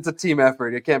 Yeah. It's a team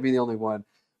effort. It can't be the only one.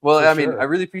 Well, For sure. I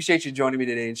really appreciate you joining me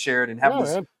today and sharing and having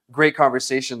this great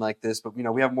conversation like this, but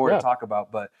we have more to talk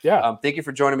about. But thank you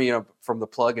for joining me, from the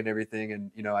plug and everything,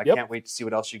 and I can't wait to see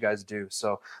what else you guys do.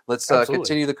 So let's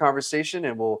continue the conversation,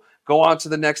 and we'll go on to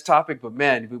the next topic. But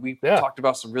man, we talked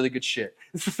about some really good shit.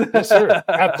 Yes, sir.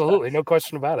 Absolutely, no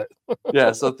question about it.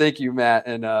 Yeah, so thank you, Matt,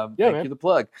 and thank you, the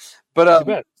plug.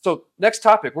 But so next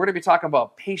topic, we're going to be talking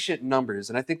about patient numbers,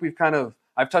 and I think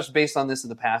I've touched base on this in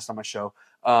the past on my show,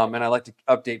 and I like to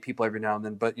update people every now and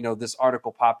then. But this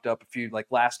article popped up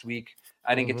last week.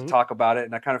 I didn't get to talk about it,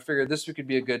 and I kind of figured this week could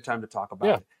be a good time to talk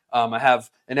about it. I have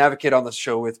an advocate on the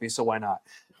show with me, so why not?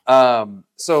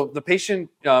 So the patient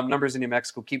numbers in New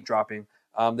Mexico keep dropping.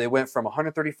 They went from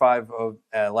 135 of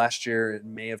last year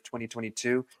in May of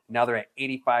 2022. Now they're at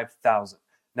 85,000.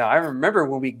 Now I remember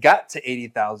when we got to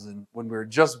 80,000 when we were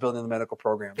just building the medical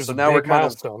program. So now we're kind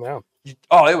of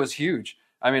it was huge.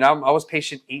 I mean, I was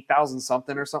patient 8,000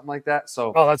 something or something like that.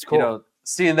 So that's cool.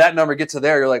 Seeing that number get to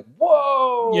there, you're like,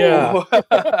 whoa, yeah,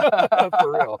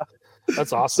 for real.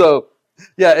 That's awesome. So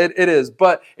yeah, it is.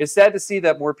 But it's sad to see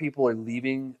that more people are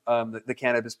leaving the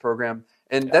cannabis program.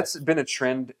 And that's been a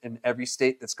trend in every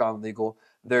state that's gone legal.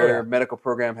 Their medical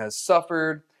program has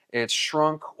suffered. It's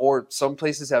shrunk, or some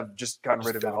places have just gotten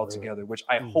rid of it altogether, which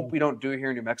I hope we don't do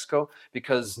here in New Mexico,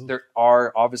 because there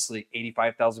are obviously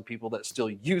 85,000 people that still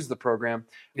use the program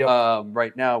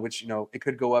right now, which, it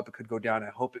could go up, it could go down.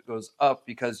 I hope it goes up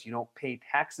because you don't pay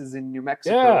taxes in New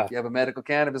Mexico if you have a medical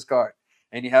cannabis card,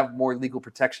 and you have more legal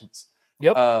protections.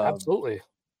 Yep, absolutely.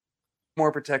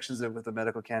 More protections with a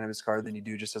medical cannabis card than you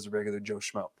do just as a regular Joe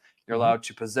Schmo. You're allowed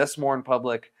to possess more in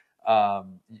public.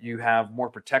 You have more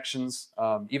protections.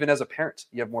 Even as a parent,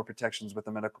 you have more protections with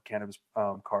a medical cannabis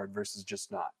card versus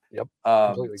just not. Yep.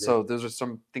 So those are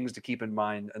some things to keep in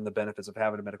mind, and the benefits of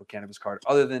having a medical cannabis card,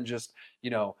 other than just,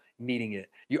 needing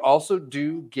it. You also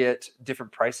do get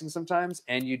different pricing sometimes,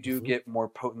 and you do get more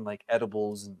potent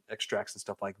edibles and extracts and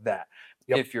stuff like that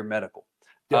if you're medical.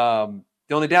 The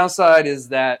only downside is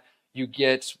that you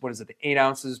get, the 8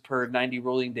 ounces per 90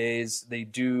 rolling days. They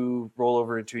do roll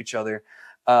over into each other.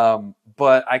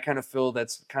 But I kind of feel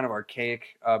that's kind of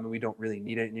archaic, and we don't really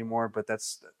need it anymore. But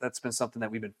that's been something that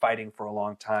we've been fighting for a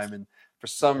long time. And for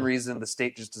some reason, the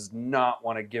state just does not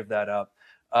want to give that up,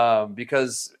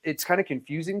 because it's kind of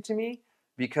confusing to me,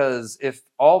 because if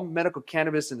all medical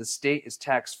cannabis in the state is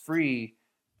tax-free,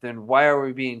 then why are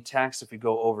we being taxed if we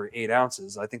go over 8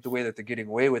 ounces? I think the way that they're getting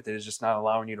away with it is just not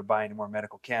allowing you to buy any more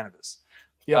medical cannabis.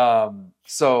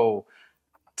 So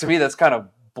to me, that's kind of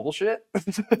bullshit.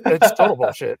 It's total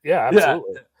bullshit. Yeah,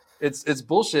 absolutely. Yeah. It's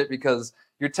bullshit, because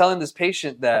you're telling this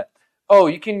patient that,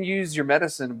 you can use your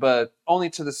medicine, but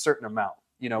only to the certain amount.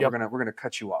 We're gonna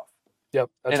cut you off. Yep.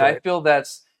 And I feel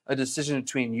that's a decision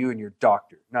between you and your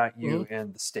doctor, not you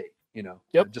and the state.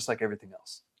 Just like everything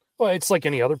else. Well, it's like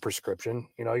any other prescription.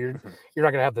 You're not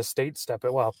going to have the state step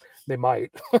in. Well, they might.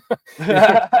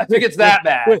 I think it's that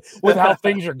bad. With how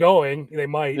things are going, they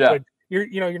might. Yeah. But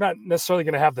you're not necessarily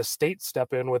going to have the state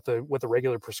step in with a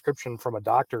regular prescription from a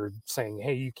doctor saying,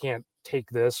 "Hey, you can't take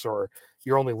this," or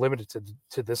 "You're only limited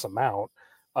to this amount."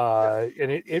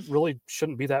 And it really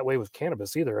shouldn't be that way with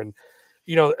cannabis either. And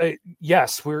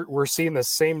yes, we're seeing the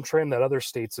same trend that other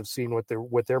states have seen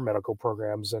with their medical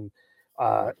programs, and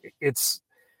it's.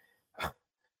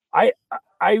 I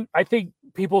think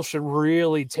people should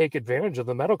really take advantage of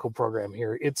the medical program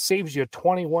here. It saves you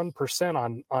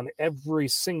 21% on every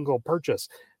single purchase.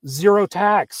 Zero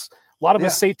tax. A lot of the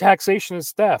state taxation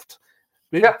is theft.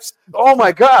 Yeah. Oh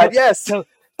my God. Yes.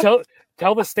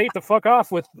 Tell the state to fuck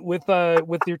off with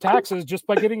your taxes just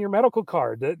by getting your medical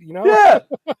card. Yeah.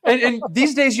 And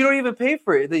these days you don't even pay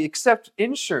for it. They accept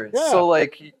insurance. Yeah. So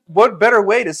what better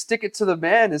way to stick it to the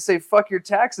man and say fuck your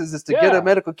taxes is to get a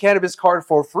medical cannabis card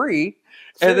for free.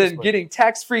 Seriously. And then getting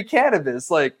tax-free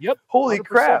cannabis. Holy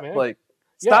crap. Man.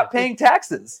 Stop paying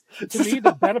taxes. To me,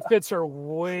 the benefits are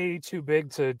way too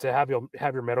big to have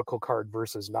your medical card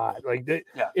versus not.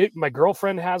 My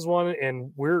girlfriend has one,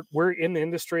 and we're in the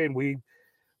industry, and we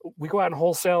go out and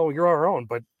wholesale. We grow our own,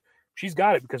 but she's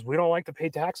got it because we don't like to pay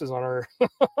taxes on our.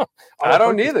 I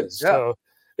don't either.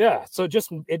 Yeah. So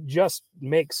it just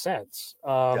makes sense.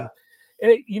 And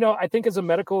I think as a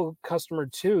medical customer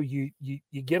too, you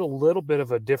get a little bit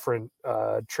of a different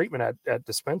treatment at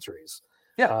dispensaries.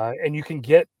 Yeah. And you can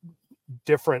get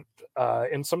different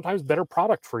and sometimes better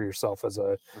product for yourself as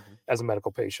a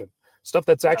medical patient. Stuff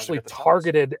that's actually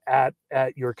targeted at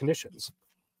your conditions.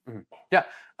 Mm-hmm. Yeah,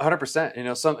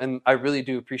 100%. And I really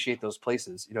do appreciate those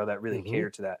places, that really cater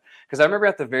to that. Because I remember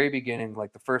at the very beginning,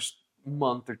 the first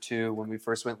month or two when we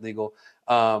first went legal,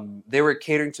 they were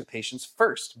catering to patients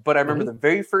first. But I remember Mhm. the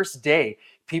very first day,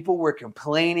 people were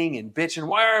complaining and bitching,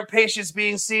 why aren't patients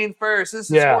being seen first? This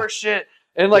is Yeah. horse shit.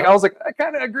 And like, Yep. I was like, I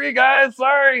kind of agree, guys.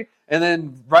 Sorry. And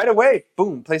then right away,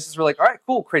 boom, places were like, all right,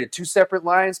 cool. Created 2 separate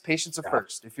lines. Patients are Yeah.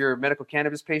 first. If you're a medical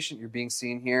cannabis patient, you're being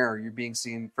seen here, or you're being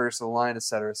seen first in the line, et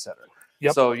cetera, et cetera.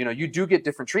 Yep. So, you do get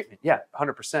different treatment. Yeah,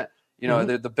 100%.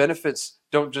 Mhm. The benefits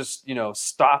don't just,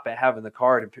 stop at having the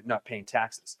card and not paying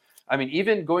taxes. I mean,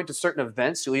 even going to certain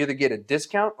events, you'll either get a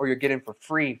discount or you're getting for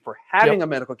free for Yep. having a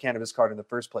medical cannabis card in the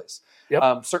first place.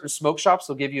 Yep. Certain smoke shops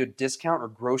will give you a discount, or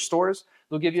grocery stores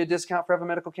they'll give you a discount for having a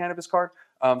medical cannabis card.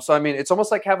 So I mean, it's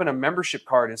almost like having a membership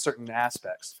card in certain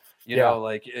aspects. Yeah.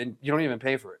 Like, and you don't even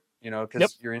pay for it. Yep.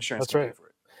 Because your insurance That's can pay right. for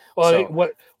it. Well,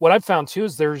 So what I've found too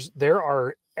is there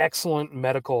are excellent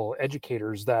medical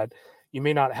educators that you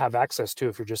may not have access to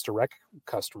if you're just a rec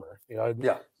customer. yeah,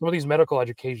 Some of these medical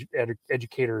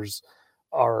educators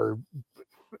are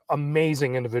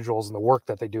amazing individuals, and the work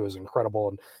that they do is incredible.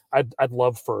 And I'd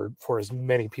love for as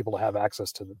many people to have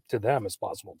access to them as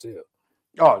possible too.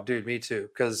 oh, dude, me too.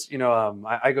 Because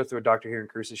I go through a doctor here in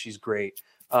Cruces. She's great,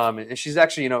 and she's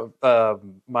actually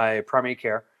my primary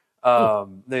care.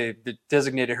 Hmm. They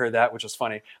designated her that, which was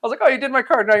funny. I was like, "Oh, you did my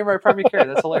card. Now you're my primary care."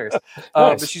 That's hilarious.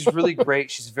 But Nice. she's really great.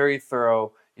 She's very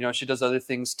thorough. She does other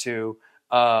things too.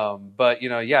 But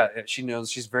yeah, she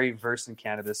knows. She's very versed in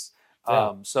cannabis.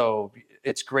 Yeah. So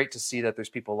it's great to see that there's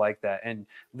people like that, and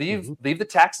leave Mhm. leave the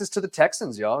taxes to the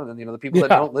Texans, y'all, and the people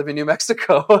that Yeah. don't live in New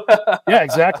Mexico. Yeah,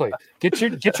 exactly. Get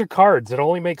your cards. It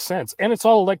only makes sense, and it's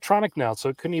all electronic now, so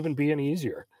it couldn't even be any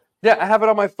easier. Yeah, I have it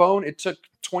on my phone. It took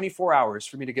 24 hours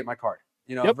for me to get my card,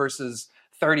 Yep. versus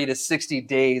 30 to 60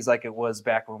 days like it was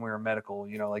back when we were medical,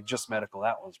 like just medical.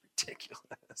 That was ridiculous.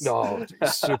 No,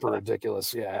 super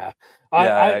ridiculous. Yeah.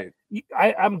 Yeah.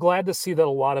 I'm glad to see that a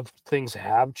lot of things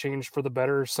have changed for the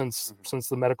better since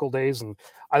the medical days, and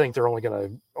I think they're only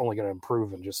gonna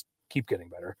improve and just keep getting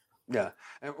better. Yeah.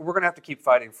 And we're going to have to keep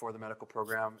fighting for the medical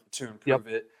program to improve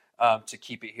it, to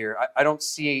keep it here. I don't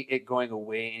see it going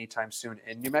away anytime soon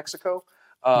in New Mexico.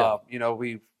 No.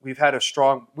 We've had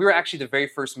we were actually the very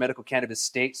first medical cannabis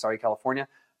state. Sorry, California.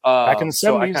 Back in the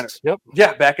So 70s. Yep.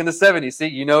 Yeah, back in the 70s. See,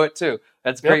 you know it too.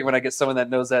 That's great Yep. when I get someone that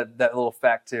knows that little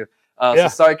fact too. Yeah.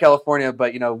 So sorry, California,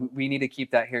 but we need to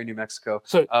keep that here in New Mexico.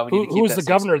 So We need to who keep was that the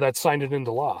same governor spirit. that signed it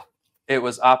into law? It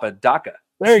was Apodaca.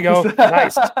 There you go.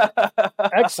 Nice.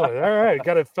 Excellent. All right.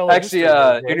 Got a fellow. Actually, history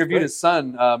there. interviewed Great. his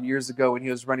son years ago when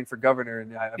he was running for governor,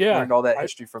 and I've Yeah, learned all that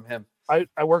history from him.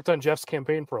 I worked on Jeff's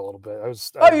campaign for a little bit. Oh,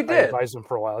 you I did? advised him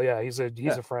for a while. Yeah, he's a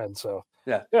Yeah. friend. So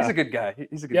Yeah, Yeah. he's a good guy.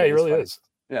 He's a good yeah, guy. he He's really funny. is.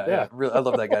 Yeah, Yeah. really, I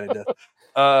love that guy to death.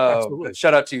 Absolutely. But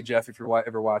shout out to you, Jeff, if you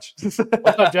ever watch. What's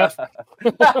up, Jeff?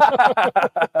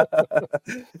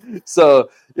 So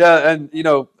yeah, and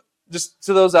just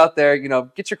to those out there,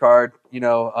 get your card. We're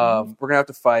gonna have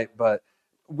to fight, but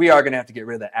we are gonna have to get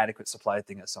rid of the adequate supply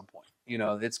thing at some point.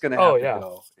 It's gonna have Oh, to yeah.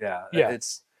 go. Yeah, Yeah.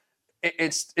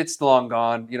 it's long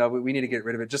gone. We need to get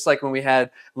rid of it. Just like when we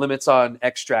had limits on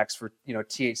extracts for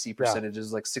THC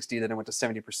percentages, like 60, then it went to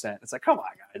 70%. It's like, come on,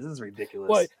 guys, this is ridiculous.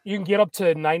 Well, you can get up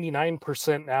to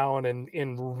 99% now, and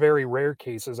in very rare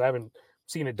cases, I haven't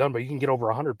seen it done, but you can get over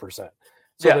 100%.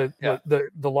 So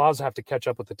the laws have to catch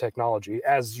up with the technology,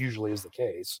 as usually is the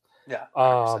case. Yeah.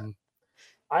 100%.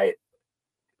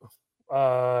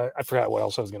 I forgot what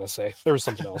else I was going to say. There was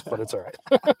something else, but it's all right.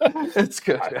 It's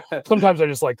good. Sometimes I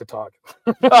just like to talk.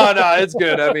 Oh no, it's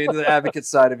good. I mean, the advocate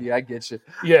side of you, I get you.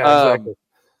 Yeah, exactly.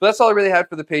 But that's all I really had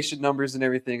for the patient numbers and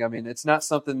everything. I mean, it's not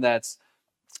something that's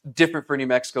different for New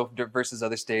Mexico versus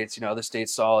other states. Other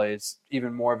states saw it's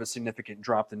even more of a significant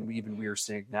drop than we are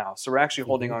seeing now. So we're actually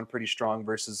holding on pretty strong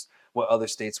versus what other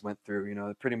states went through.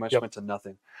 It pretty much went to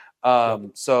nothing.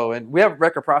 So, and we have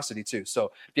reciprocity too. So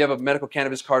if you have a medical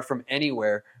cannabis card from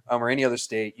anywhere or any other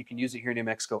state, you can use it here in New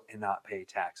Mexico and not pay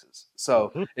taxes.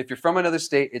 So if you're from another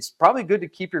state, it's probably good to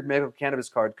keep your medical cannabis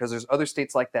card because there's other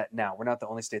states like that now. We're not the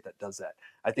only state that does that.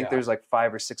 I think there's like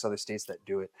 5 or 6 other states that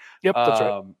do it. Yep, that's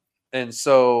right. And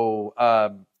so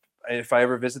if I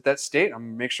ever visit that state, I'm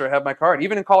gonna make sure I have my card.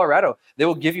 Even in Colorado, they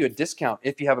will give you a discount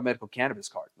if you have a medical cannabis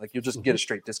card. Like you'll just get a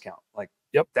straight discount. Like,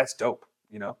 that's dope.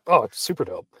 Oh, it's super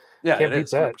dope. Yeah, can't beat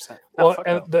that. 100%. Well,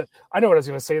 and I know what I was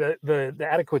going to say. That the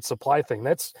adequate supply thing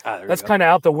that's kind of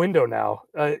out the window now.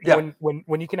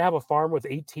 When you can have a farm with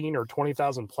 18 or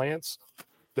 20,000 plants,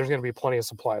 there's going to be plenty of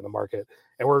supply in the market,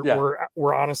 and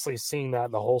we're honestly seeing that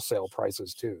in the wholesale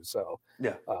prices too. So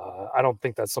I don't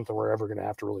think that's something we're ever going to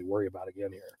have to really worry about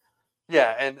again here.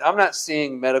 Yeah, and I'm not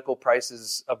seeing medical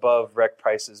prices above rec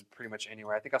prices pretty much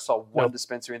anywhere. I think I saw one Nope.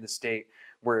 dispensary in the state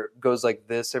where it goes like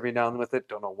this every now and then with it.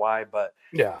 Don't know why, but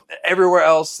Yeah. everywhere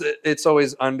else it's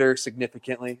always under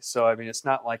significantly. So I mean, it's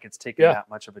not like it's taking Yeah. that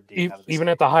much of a ding out of the Even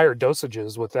state. at the higher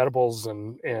dosages with edibles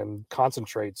and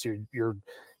concentrates,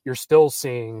 you're still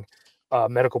seeing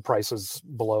medical prices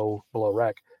below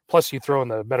rec. Plus, you throw in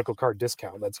the medical card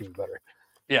discount. That's even better.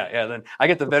 Yeah, yeah. Then I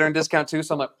get the veteran discount too,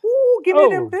 so I'm like, ooh, give me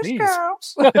them Oh, geez.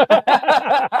 discounts.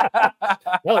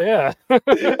 Hell yeah.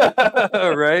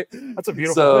 Right? That's a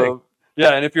beautiful thing. So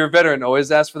yeah, and if you're a veteran,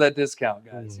 always ask for that discount,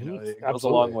 guys. You know, Mhm. it goes a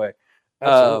long way.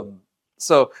 Absolutely.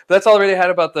 So that's all I really had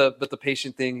about the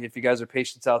patient thing. If you guys are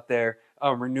patients out there,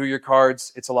 renew your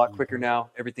cards. It's a lot quicker now.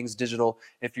 Everything's digital.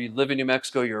 If you live in New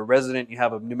Mexico, you're a resident, you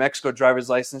have a New Mexico driver's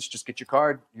license, just get your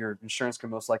card. Your insurance can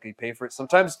most likely pay for it.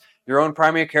 Sometimes your own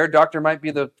primary care doctor might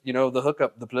be the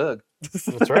hookup, the plug.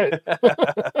 That's right.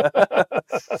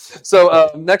 So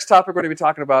next topic we're going to be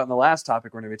talking about, and the last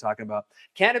topic we're going to be talking about,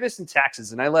 cannabis and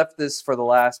taxes. And I left this for the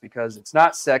last because it's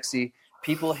not sexy.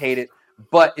 People hate it.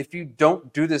 But if you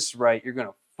don't do this right, you're going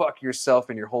to fuck yourself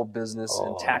and your whole business,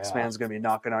 and Taxman's going to be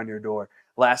knocking on your door.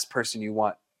 Last person you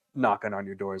want knocking on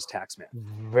your door is Taxman.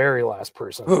 Very last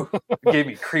person. Ooh, gave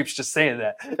me creeps just saying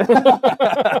that.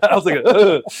 I was like,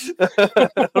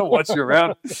 I don't want you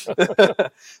around.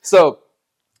 So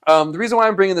the reason why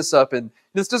I'm bringing this up, and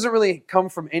this doesn't really come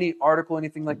from any article,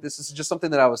 anything like this. This is just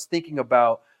something that I was thinking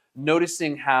about,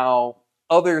 noticing how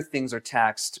other things are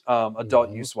taxed adult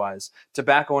use wise,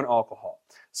 tobacco and alcohol.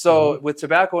 So with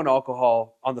tobacco and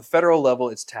alcohol, on the federal level,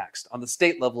 it's taxed. On the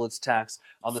state level, it's taxed.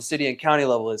 On the city and county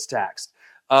level, it's taxed.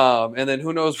 And then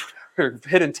who knows what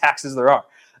hidden taxes there are.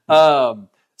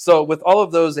 So with all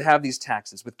of those, they have these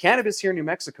taxes. With cannabis here in New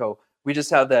Mexico, we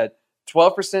just have that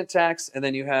 12% tax, and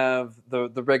then you have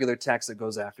the regular tax that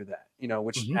goes after that,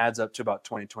 which adds up to about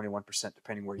 21%,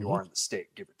 depending where you are in the state,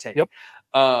 give or take. Yep.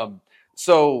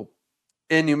 So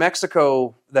in New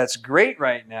Mexico, that's great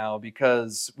right now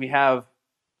because we have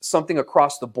something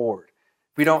across the board.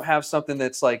 We don't have something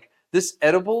that's like, this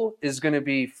edible is going to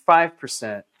be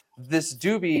 5%. This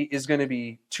doobie is going to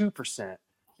be 2%.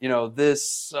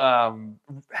 This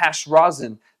hash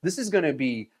rosin, this is going to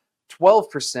be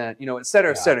 12%, et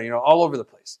cetera, et cetera, all over the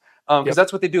place. Because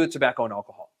that's what they do with tobacco and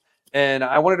alcohol. And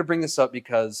I wanted to bring this up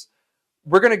because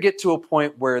we're going to get to a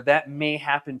point where that may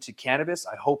happen to cannabis.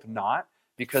 I hope not,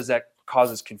 because that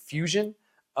causes confusion.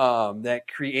 That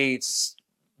creates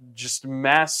just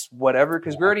mass whatever,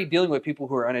 because we're already dealing with people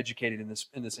who are uneducated in this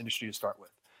industry to start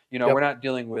with. We're not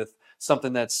dealing with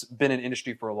something that's been in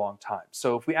industry for a long time.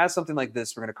 So if we add something like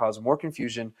this, we're going to cause more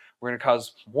confusion. We're going to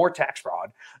cause more tax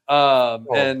fraud.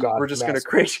 We're just going to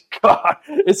create, God,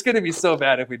 it's going to be so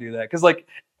bad if we do that. Because like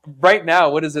right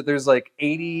now, what is it? There's like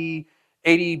 80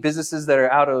 businesses that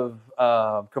are out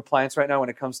of compliance right now when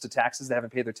it comes to taxes. They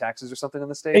haven't paid their taxes or something in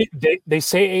the state. They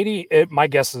say 80. My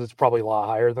guess is it's probably a lot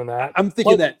higher than that. I'm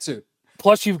thinking that too.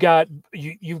 Plus, you've got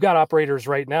operators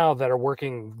right now that are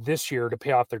working this year to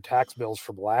pay off their tax bills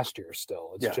from last year.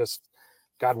 Still, it's just,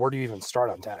 God, where do you even start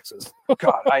on taxes?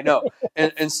 God, I know.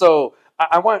 And so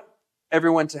I want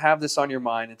everyone to have this on your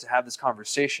mind and to have this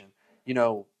conversation.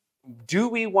 Do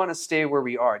we want to stay where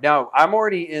we are? Now, I'm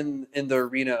already in the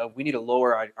arena of we need to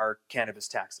lower our cannabis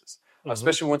taxes,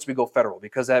 especially once we go federal,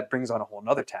 because that brings on a whole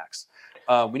nother tax.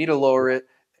 We need to lower it.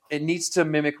 It needs to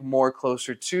mimic more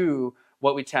closer to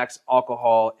what we tax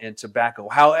alcohol and tobacco.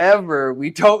 However,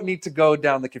 we don't need to go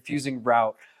down the confusing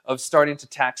route of starting to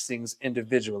tax things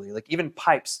individually. Like even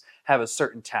pipes have a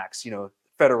certain tax,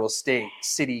 federal, state,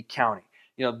 city, county.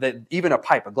 Even a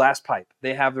glass pipe,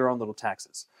 they have their own little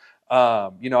taxes. I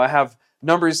have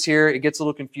numbers here. It gets a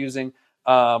little confusing.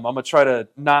 I'm going to try to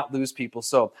not lose people.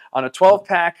 So on a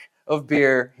 12-pack of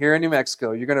beer here in New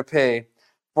Mexico, you're going to pay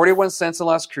 41 cents in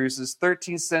Las Cruces,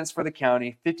 13 cents for the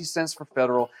county, 50 cents for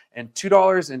federal, and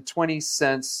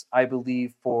 $2.20, I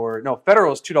believe,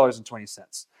 federal is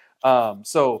 $2.20.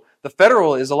 So the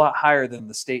federal is a lot higher than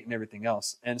the state and everything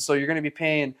else. And so you're going to be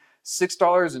paying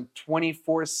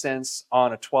 $6.24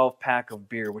 on a 12-pack of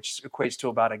beer, which equates to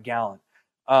about a gallon.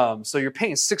 So you're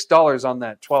paying $6 on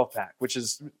that 12-pack, which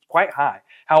is quite high.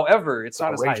 However, it's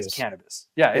not outrageous. As high as cannabis.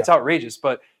 Yeah, it's outrageous,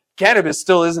 but cannabis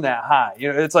still isn't that high.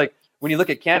 It's like, when you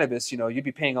look at cannabis, you'd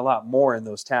be paying a lot more in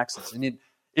those taxes. And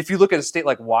if you look at a state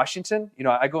like Washington,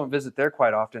 I go and visit there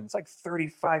quite often. It's like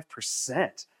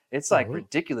 35%. It's like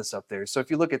ridiculous up there. So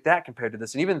if you look at that compared to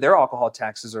this, and even their alcohol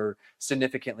taxes are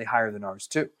significantly higher than ours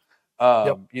too.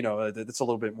 It's a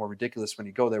little bit more ridiculous when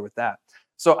you go there with that.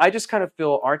 So I just kind of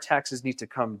feel our taxes need to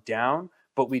come down,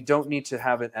 but we don't need to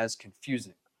have it as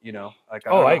confusing. I don't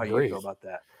know how you feel about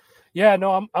that. Yeah,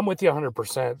 no, I'm with you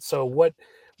 100%. So what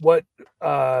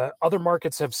other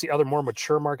markets have seen, other more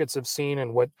mature markets have seen,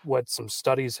 and what some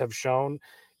studies have shown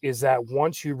is that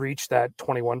once you reach that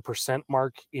 21%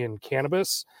 mark in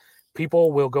cannabis,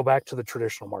 people will go back to the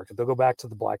traditional market. They'll go back to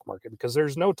the black market because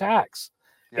there's no tax,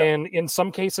 Yeah, and in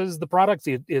some cases, the product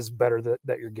is better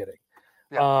that you're getting.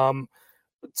 yeah, Um,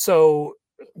 so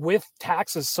with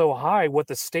taxes so high, what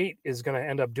the state is going to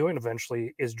end up doing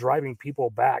eventually is driving people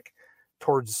back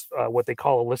towards what they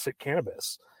call illicit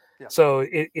cannabis. yeah, So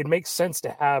it makes sense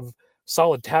to have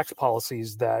solid tax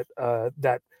policies that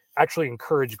actually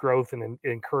encourage growth and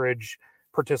encourage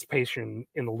participation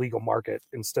in the legal market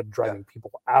instead of yeah, driving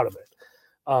people out of it.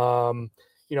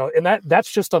 And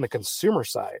that's just on the consumer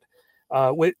side.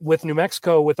 With New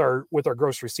Mexico, with our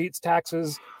gross receipts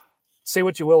taxes, say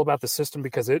what you will about the system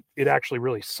because it actually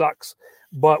really sucks.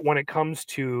 But when it comes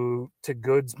to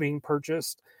goods being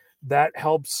purchased, that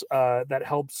helps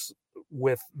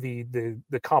with the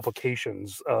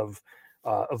complications of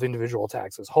individual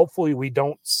taxes. Hopefully, we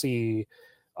don't see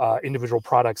individual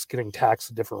products getting taxed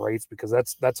at different rates because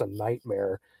that's a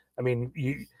nightmare. I mean,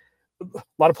 a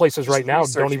lot of places just right now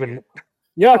don't researching even. it.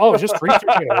 Yeah, oh, just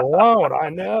researching it alone. I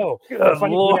know. Got to Good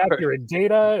find good Lord. accurate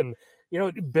data, and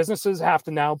businesses have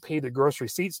to now pay the gross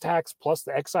receipts tax plus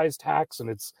the excise tax, and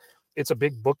it's a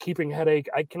big bookkeeping headache.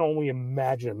 I can only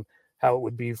imagine how it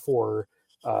would be for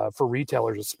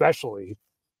retailers, especially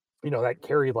that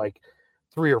carry like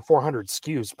 300 or 400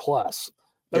 SKUs plus.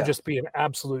 That would Yeah, just be an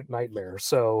absolute nightmare.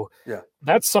 So yeah,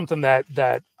 that's something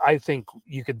that I think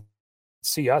you could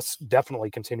see us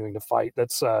definitely continuing to fight.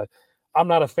 That's I'm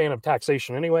not a fan of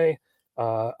taxation anyway.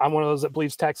 I'm one of those that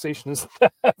believes taxation is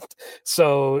theft.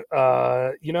 So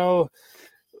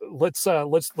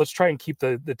let's try and keep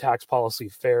the tax policy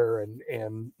fair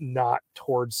and not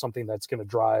towards something that's going to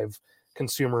drive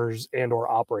consumers and or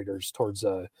operators towards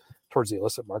the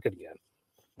illicit market again.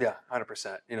 yeah,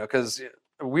 100%. Because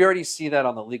we already see that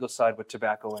on the legal side with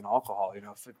tobacco and alcohol.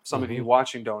 If some of Mm-hmm. you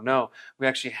watching don't know, we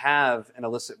actually have an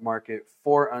illicit market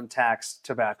for untaxed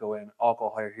tobacco and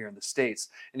alcohol here in the States.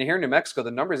 And here in New Mexico, the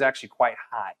number is actually quite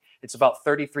high. It's about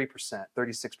 33%,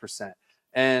 36%.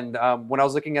 And when I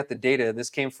was looking at the data, this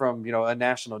came from, a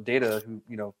national data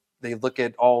who, they look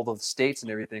at all the states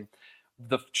and everything.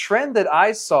 The trend that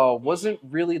I saw wasn't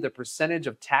really the percentage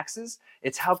of taxes,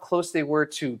 it's how close they were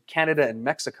to Canada and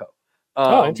Mexico,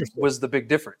 Oh, interesting. was the big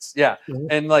difference. Yeah. Mm-hmm.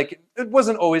 And like, it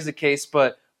wasn't always the case,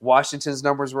 but Washington's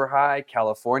numbers were high,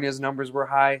 California's numbers were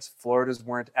high, Florida's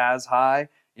weren't as high.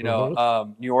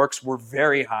 Mm-hmm. New York's were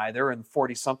very high. They were in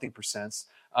 40 something percent.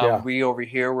 Yeah. We over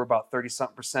here were about 30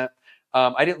 something percent.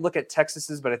 I didn't look at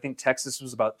Texas's, but I think Texas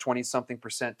was about 20 something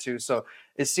percent too. So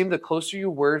it seemed the closer you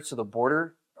were to the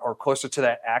border or closer to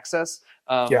that access,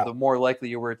 Yeah. the more likely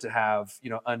you were to have,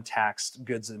 untaxed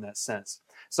goods in that sense.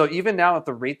 So even now at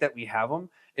the rate that we have them,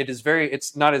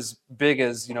 it's not as big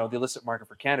as, the illicit market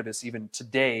for cannabis, even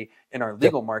today in our Yep.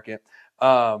 legal market.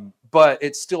 But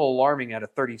it's still alarming at a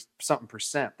 30 something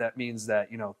percent. That means that,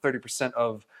 30%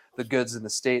 of the goods in the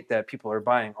state that people are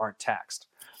buying aren't taxed.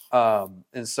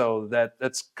 And so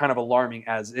that's kind of alarming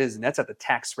as is, and that's at the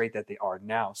tax rate that they are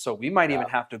now. So we might Yeah. even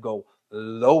have to go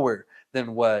lower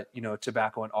than what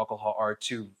tobacco and alcohol are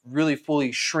to really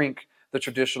fully shrink the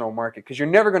traditional market, because you're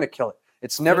never going to kill it.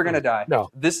 It's never going Mm-mm. to die. No,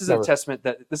 This is never.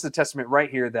 a testament right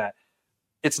here that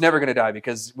it's never going to die,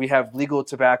 because we have legal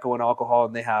tobacco and alcohol,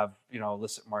 and they have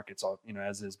illicit markets, all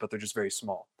as is, but they're just very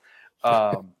small.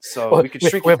 So Well, we could we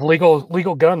shrink it. have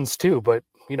legal guns too, but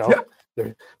Yeah,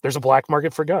 there's a black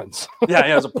market for guns. yeah,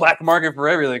 there's a black market for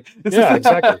everything. Yeah,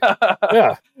 exactly.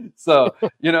 Yeah. So,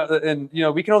 and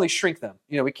we can only shrink them.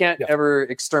 We can't Yeah. ever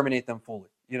exterminate them fully.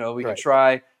 We can Right.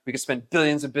 try, we can spend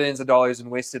billions and billions of dollars and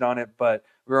waste it on it, but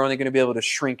we're only going to be able to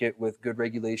shrink it with good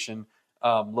regulation,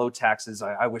 low taxes.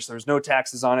 I wish there was no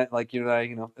taxes on it, like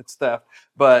it's theft.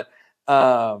 But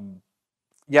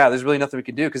yeah, there's really nothing we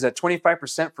can do, because at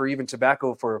 25% for even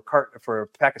tobacco for a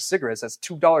pack of cigarettes, that's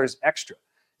 $2 extra,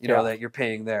 Yeah. that you're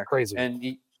paying there. Crazy.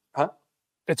 And huh?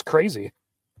 It's crazy.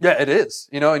 Yeah, it is.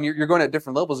 And you're going at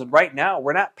different levels. And right now,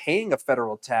 we're not paying a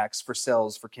federal tax for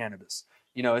sales for cannabis.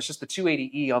 It's just the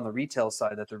 280E on the retail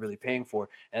side that they're really paying for,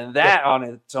 and that on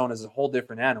its own is a whole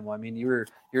different animal. I mean, you're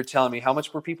telling me how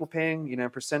much were people paying,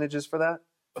 percentages for that?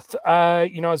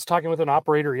 I was talking with an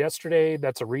operator yesterday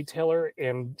that's a retailer,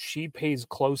 and she pays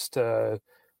close to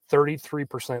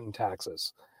 33% in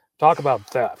taxes. Talk about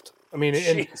theft. I mean,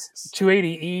 and Jesus.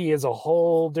 280E is a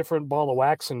whole different ball of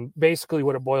wax, and basically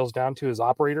what it boils down to is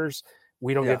operators,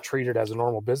 we don't Yeah. get treated as a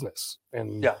normal business,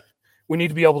 and Yeah. we need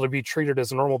to be able to be treated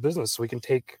as a normal business so we can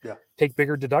take Yeah.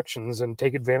 bigger deductions and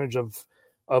take advantage of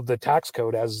the tax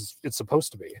code as it's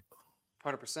supposed to be.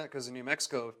 100%. Because in New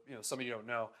Mexico, some of you don't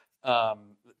know, um,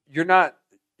 you're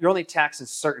only taxed in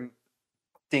certain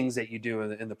things that you do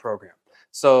in the program.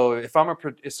 So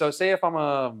say if I'm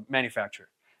a manufacturer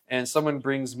and someone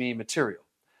brings me material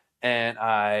and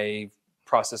I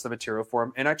process the material for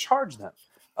them and I charge them.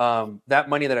 That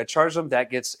money that I charge them, that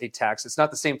gets a tax. It's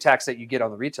not the same tax that you get on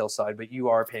the retail side, but you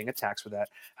are paying a tax for that.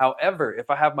 However, if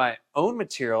I have my own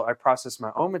material, I process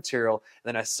my own material, and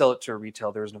then I sell it to a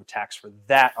retail, there is no tax for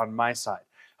that on my side.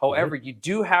 However, you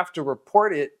do have to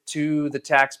report it to the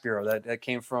tax bureau. That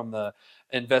came from the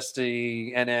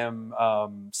Investi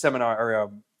NM seminar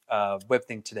or web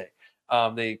thing today.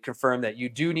 They confirmed that you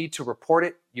do need to report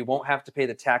it. You won't have to pay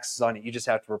the taxes on it. You just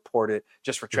have to report it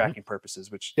just for tracking purposes,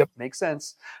 which makes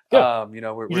sense. Yeah.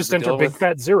 We're just enter big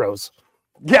fat zeros.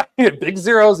 Yeah, big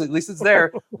zeros. At least it's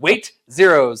there. Weight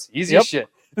zeros. Easy as shit.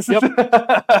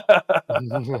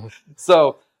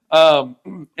 So, and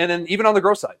then even on the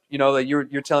grow side, that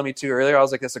you're telling me too earlier, I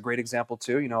was like, that's a great example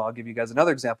too. I'll give you guys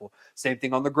another example. Same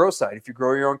thing on the grow side. If you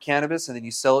grow your own cannabis and then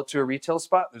you sell it to a retail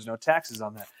spot, there's no taxes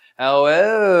on that.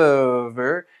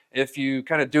 However, if you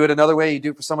kind of do it another way, you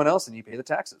do it for someone else and you pay the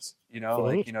taxes, if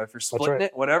you're splitting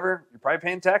it, whatever, you're probably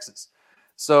paying taxes.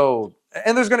 So,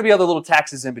 and there's going to be other little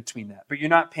taxes in between that, but you're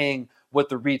not paying what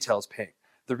the retail's paying.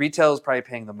 The retail is probably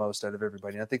paying the most out of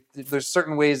everybody. And I think there's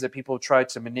certain ways that people try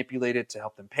to manipulate it to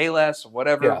help them pay less or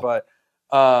whatever. But,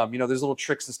 there's little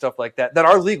tricks and stuff like that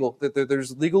are legal.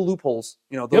 There's legal loopholes,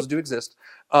 those do exist.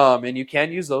 And you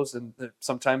can use those. And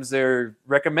sometimes they're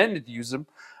recommended to use them.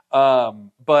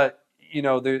 But,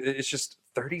 it's just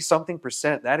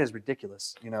 30-something%. That is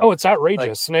ridiculous. Oh, it's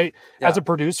outrageous. And as a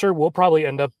producer, we'll probably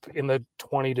end up in the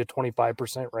 20 to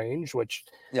 25% range, which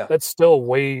that's still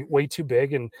way, way too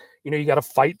big. And, you got to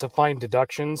fight to find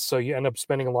deductions. So you end up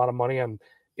spending a lot of money on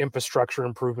infrastructure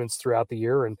improvements throughout the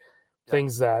year and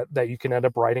things that you can end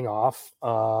up writing off.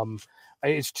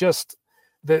 It's just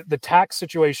the tax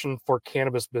situation for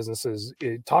cannabis businesses,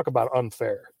 talk about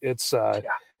unfair. It's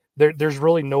there's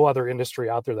really no other industry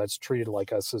out there that's treated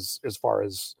like us as far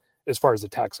as the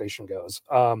taxation goes.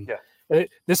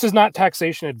 This is not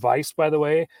taxation advice, by the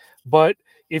way, but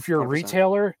if you're 100%. A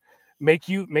retailer,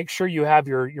 make sure you have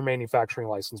your manufacturing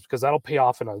license, because that'll pay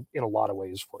off in a lot of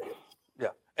ways for you. Yeah.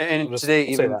 And today,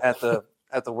 even at the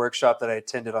workshop that I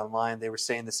attended online, they were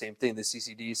saying the same thing. The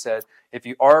CCD said, if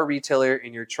you are a retailer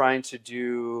and you're trying to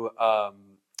do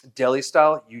deli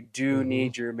style, you do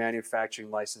need your manufacturing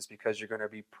license, because you're going to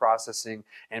be processing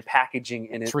and packaging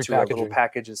in it to a little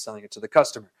package and selling it to the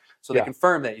customer. So they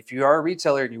confirm that if you are a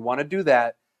retailer and you want to do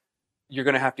that, you're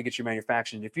going to have to get your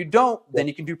manufacturing. If you don't, then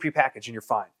you can do prepackaged and you're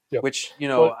fine. Which,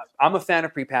 I'm a fan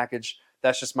of prepackaged.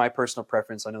 That's just my personal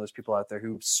preference. I know there's people out there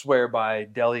who swear by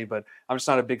deli, but I'm just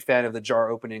not a big fan of the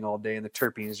jar opening all day and the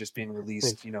terpenes just being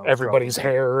released. Everybody's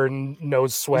hair and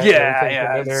nose sweat.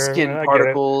 Skin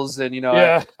particles. And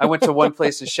I went to one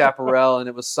place in Chaparral and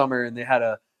it was summer and they had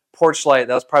a porch light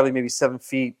that was probably maybe 7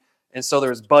 feet, and so there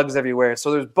was bugs everywhere.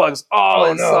 So there's bugs all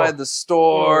inside the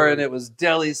store, and it was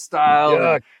deli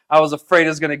style. I was afraid it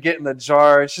was going to get in the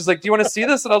jar. And she's like, "Do you want to see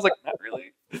this?" And I was like, "Not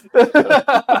really."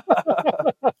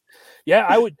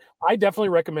 I definitely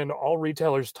recommend all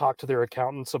retailers talk to their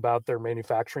accountants about their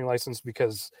manufacturing license,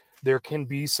 because there can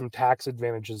be some tax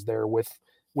advantages there with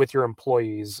your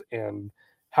employees and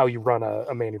how you run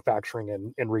a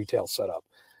manufacturing and retail setup.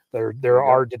 There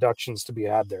are deductions to be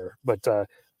had there, but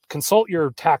consult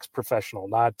your tax professional,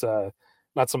 not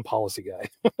some policy guy.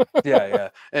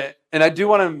 And I do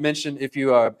want to mention, if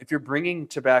you're bringing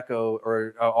tobacco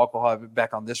or alcohol,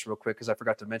 back on this real quick, because I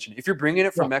forgot to mention, if you're bringing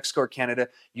it from Mexico or Canada,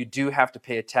 you do have to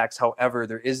pay a tax. However,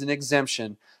 there is an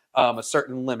exemption, a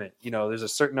certain limit. There's a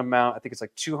certain amount. I think it's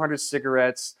like 200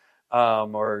 cigarettes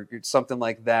or something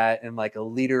like that, and like a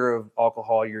liter of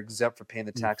alcohol, you're exempt for paying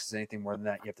the taxes. Anything more than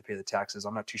that, you have to pay the taxes.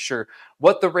 I'm not too sure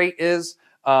what the rate is.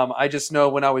 I just know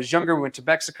when I was younger, we went to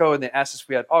Mexico and they asked us if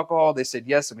we had alcohol. They said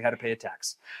yes, and we had to pay a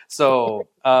tax. So,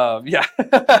 and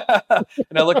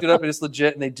I looked it up, and it's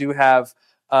legit, and they do have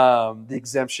the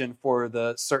exemption for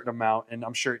the certain amount, and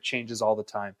I'm sure it changes all the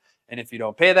time. And if you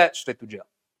don't pay that, straight to jail.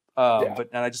 And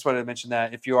I just wanted to mention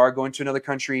that if you are going to another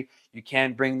country, you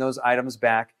can bring those items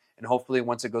back, and hopefully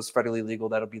once it goes federally legal,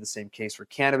 that'll be the same case for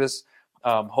cannabis.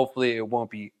 Hopefully it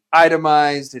won't be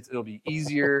itemized. It'll be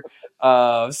easier,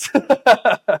 because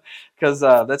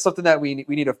that's something that we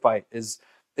need to fight. Is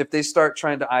if they start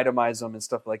trying to itemize them and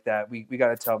stuff like that, we got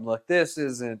to tell them, look, this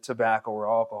isn't tobacco or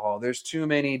alcohol. There's too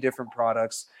many different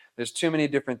products. There's too many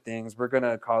different things. We're going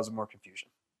to cause more confusion.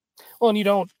 Well, and you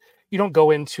don't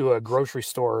go into a grocery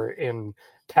store and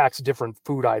tax different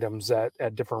food items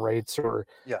at different rates, or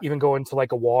Yeah. even go into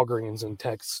like a Walgreens and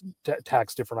tax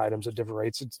different items at different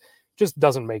rates. It just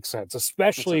doesn't make sense,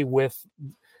 especially with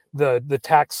the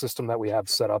tax system that we have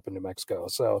set up in New Mexico.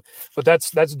 So, but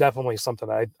that's definitely something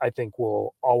I think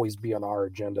will always be on our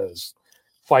agenda, is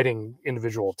fighting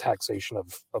individual taxation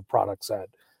of products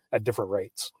at different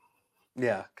rates.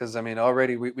 Yeah, because I mean,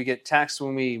 already we get taxed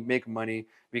when we make money,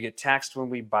 we get taxed when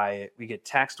we buy it, we get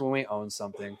taxed when we own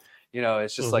something.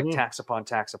 It's just like tax upon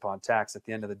tax upon tax. At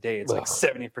the end of the day, it's like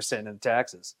 70% in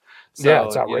taxes. Yeah,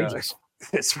 it's So, outrageous.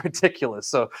 it's ridiculous.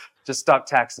 So just stop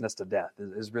taxing us to death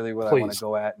is really what I want to Please.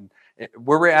 go at. And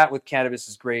where we're at with cannabis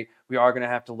is great. We are going to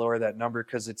have to lower that number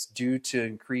because it's due to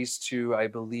increase to, I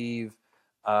believe,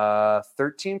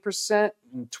 13%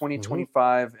 in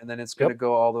 2025, and then it's going to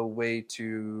go all the way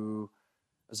to,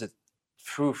 is it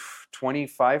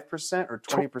 25% or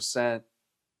 20%?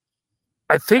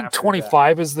 I think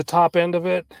 25 is the top end of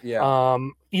it. Yeah.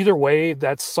 Either way,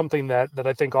 that's something that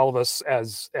I think all of us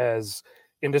as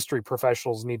industry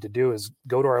professionals need to do, is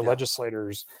go to our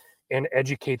legislators and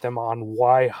educate them on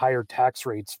why higher tax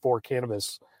rates for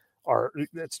cannabis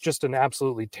it's just an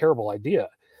absolutely terrible idea.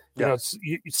 It's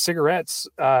cigarettes,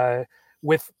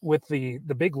 with the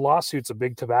big lawsuits of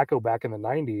big tobacco back in the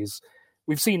 90s.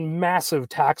 We've seen massive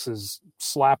taxes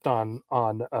slapped on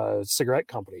cigarette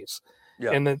companies.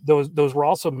 Yeah. And those were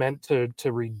also meant to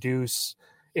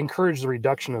encourage the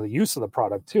reduction of the use of the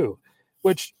product too,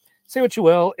 which, say what you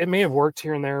will, it may have worked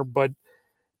here and there, but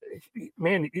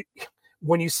man,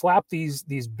 when you slap these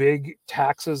big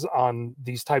taxes on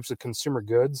these types of consumer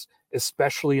goods,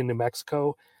 especially in New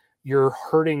Mexico, you're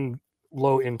hurting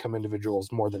low income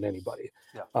individuals more than anybody.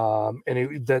 Yeah.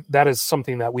 And that is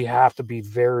something that we have to be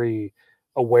very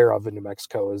aware of in New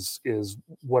Mexico, is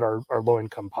what our low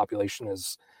income population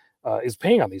is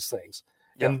paying on these things.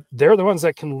 Yeah. And they're the ones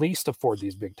that can least afford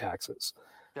these big taxes.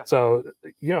 Yeah. So,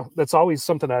 that's always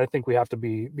something that I think we have to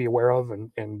be aware of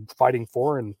and fighting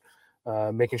for, and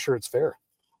making sure it's fair.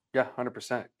 Yeah,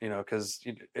 100%. Because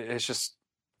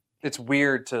it's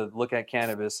weird to look at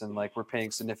cannabis and like we're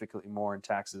paying significantly more in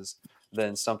taxes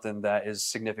than something that is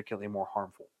significantly more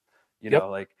harmful.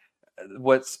 Like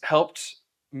what's helped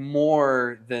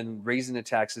more than raising the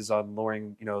taxes on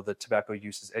lowering, the tobacco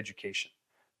use is education.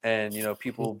 And,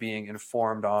 people being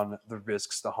informed on the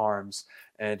risks, the harms,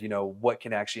 and, what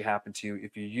can actually happen to you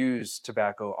if you use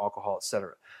tobacco, alcohol,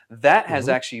 etc. That has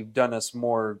actually done us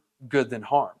more good than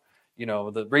harm.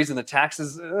 The raising the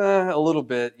taxes a little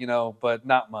bit, but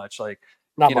not much. Like,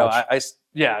 not much.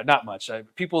 Not much.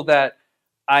 People that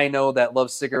I know that love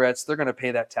cigarettes, they're going to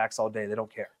pay that tax all day. They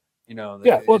don't care.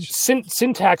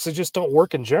 Sin taxes just don't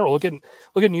work in general. Look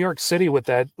at New York City with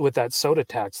that soda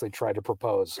tax they tried to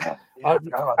propose.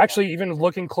 Actually, even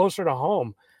looking closer to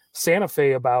home, Santa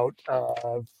Fe about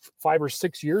 5 or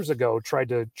 6 years ago tried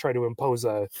to impose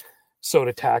a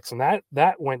soda tax, and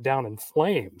that went down in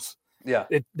flames. Yeah,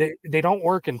 they don't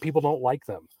work, and people don't like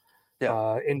them.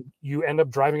 Yeah, and you end up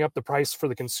driving up the price for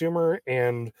the consumer,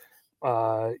 and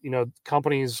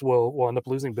companies will end up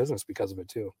losing business because of it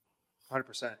too.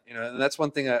 100%. And that's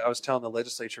one thing I was telling the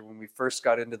legislature when we first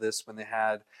got into this, when they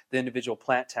had the individual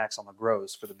plant tax on the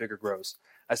grows for the bigger grows.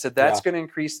 I said that's going to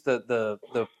increase the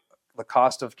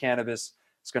cost of cannabis.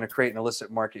 It's going to create an illicit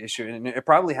market issue, and it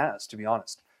probably has, to be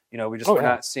honest. We're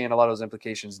not seeing a lot of those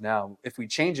implications now. If we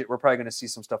change it, we're probably going to see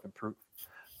some stuff improve,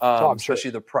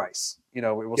 especially the price.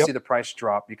 We'll see the price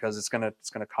drop because it's going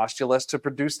to cost you less to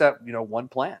produce that one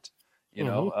plant.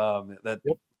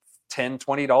 $10,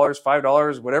 $20,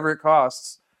 $5, whatever it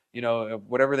costs,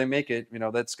 whatever they make it,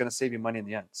 that's going to save you money in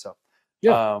the end. So,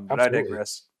 but I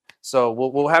digress. So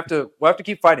we'll have to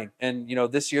keep fighting. And,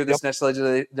 this year, this next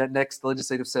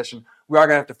legislative session, we are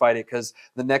going to have to fight it, because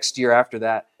the next year after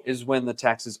that is when the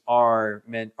taxes are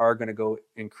going to go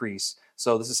increase.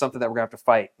 So this is something that we're going to have to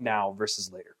fight now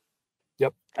versus later.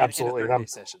 Yep, absolutely. I'm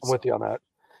with you on that.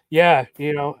 Yeah,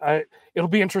 it'll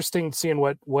be interesting seeing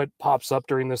what pops up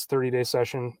during this 30-day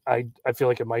session. I feel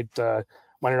like it might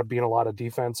end up being a lot of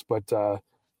defense, but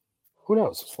who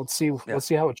knows? Let's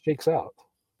see how it shakes out.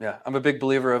 Yeah, I'm a big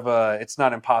believer of it's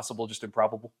not impossible, just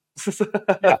improbable.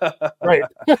 Right.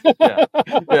 yeah,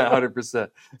 100%.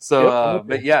 So,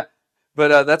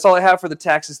 but that's all I have for the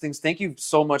taxes things. Thank you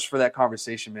so much for that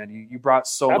conversation, man. You brought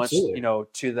so much,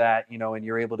 to that, and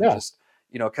you're able to just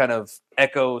kind of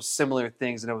echo similar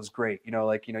things, and it was great.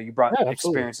 You brought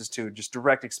experiences too, just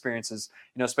direct experiences,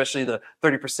 especially the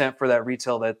 30% for that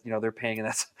retail that, they're paying.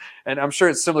 And I'm sure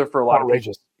it's similar for a lot of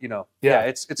people,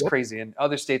 it's crazy. And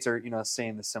other states are,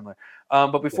 saying the similar.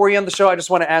 But before you end the show, I just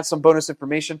want to add some bonus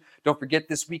information. Don't forget,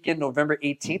 this weekend, November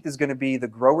 18th is going to be the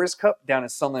Growers Cup down in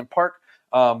Sunland Park.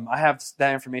 I have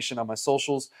that information on my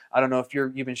socials. I don't know if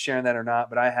you've been sharing that or not,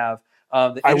 but I have.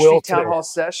 The I industry will town today. hall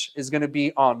sesh is going to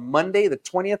be on Monday, the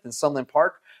 20th in Sunland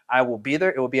Park. I will be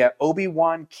there. It will be at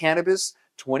Obi-Wan Cannabis,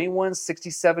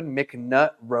 2167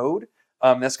 McNutt Road.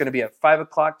 That's going to be at 5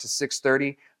 o'clock to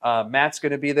 6:30. Matt's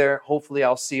going to be there. Hopefully,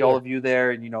 I'll see all of you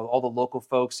there, and all the local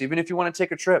folks. Even if you want to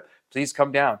take a trip, please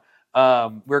come down.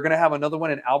 We're going to have another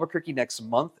one in Albuquerque next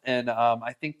month, and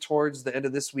I think towards the end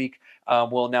of this week,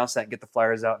 we'll announce that and get the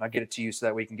flyers out, and I'll get it to you so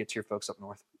that way you can get to your folks up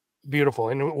north. Beautiful,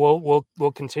 and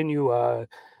we'll continue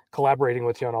collaborating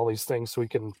with you on all these things so we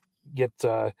can get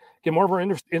more of our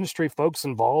industry folks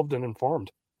involved and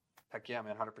informed. Heck yeah,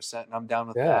 man, 100%, and I'm down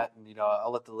with Yeah. that. And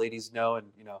I'll let the ladies know,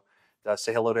 and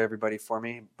say hello to everybody for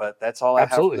me. But that's all I have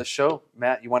Absolutely. for the show.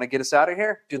 Matt, you want to get us out of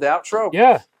here? Do the outro.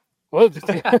 Yeah. Well,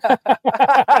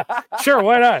 sure,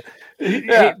 why not? Yeah.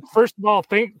 Hey, first of all,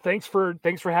 thanks for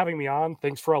having me on.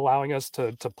 Thanks for allowing us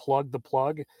to plug the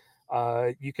plug.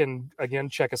 You can again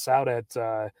check us out at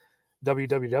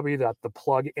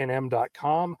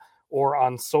www.theplugnm.com or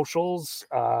on socials.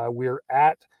 We're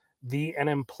at the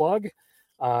NM Plug,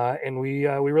 and we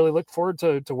really look forward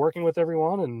to working with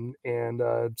everyone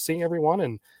and seeing everyone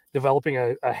and developing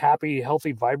a happy,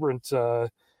 healthy, vibrant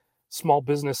small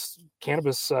business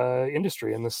cannabis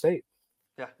industry in the state.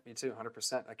 Yeah, me too,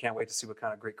 100%. I can't wait to see what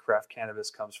kind of great craft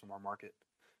cannabis comes from our market.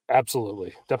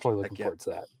 Absolutely. Definitely looking forward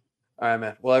to that. All right,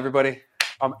 man. Well, everybody,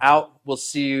 I'm out. We'll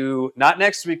see you not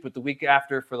next week, but the week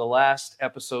after for the last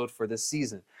episode for this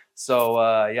season.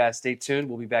 So, stay tuned.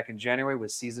 We'll be back in January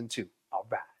with season 2. All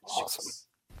right. Awesome.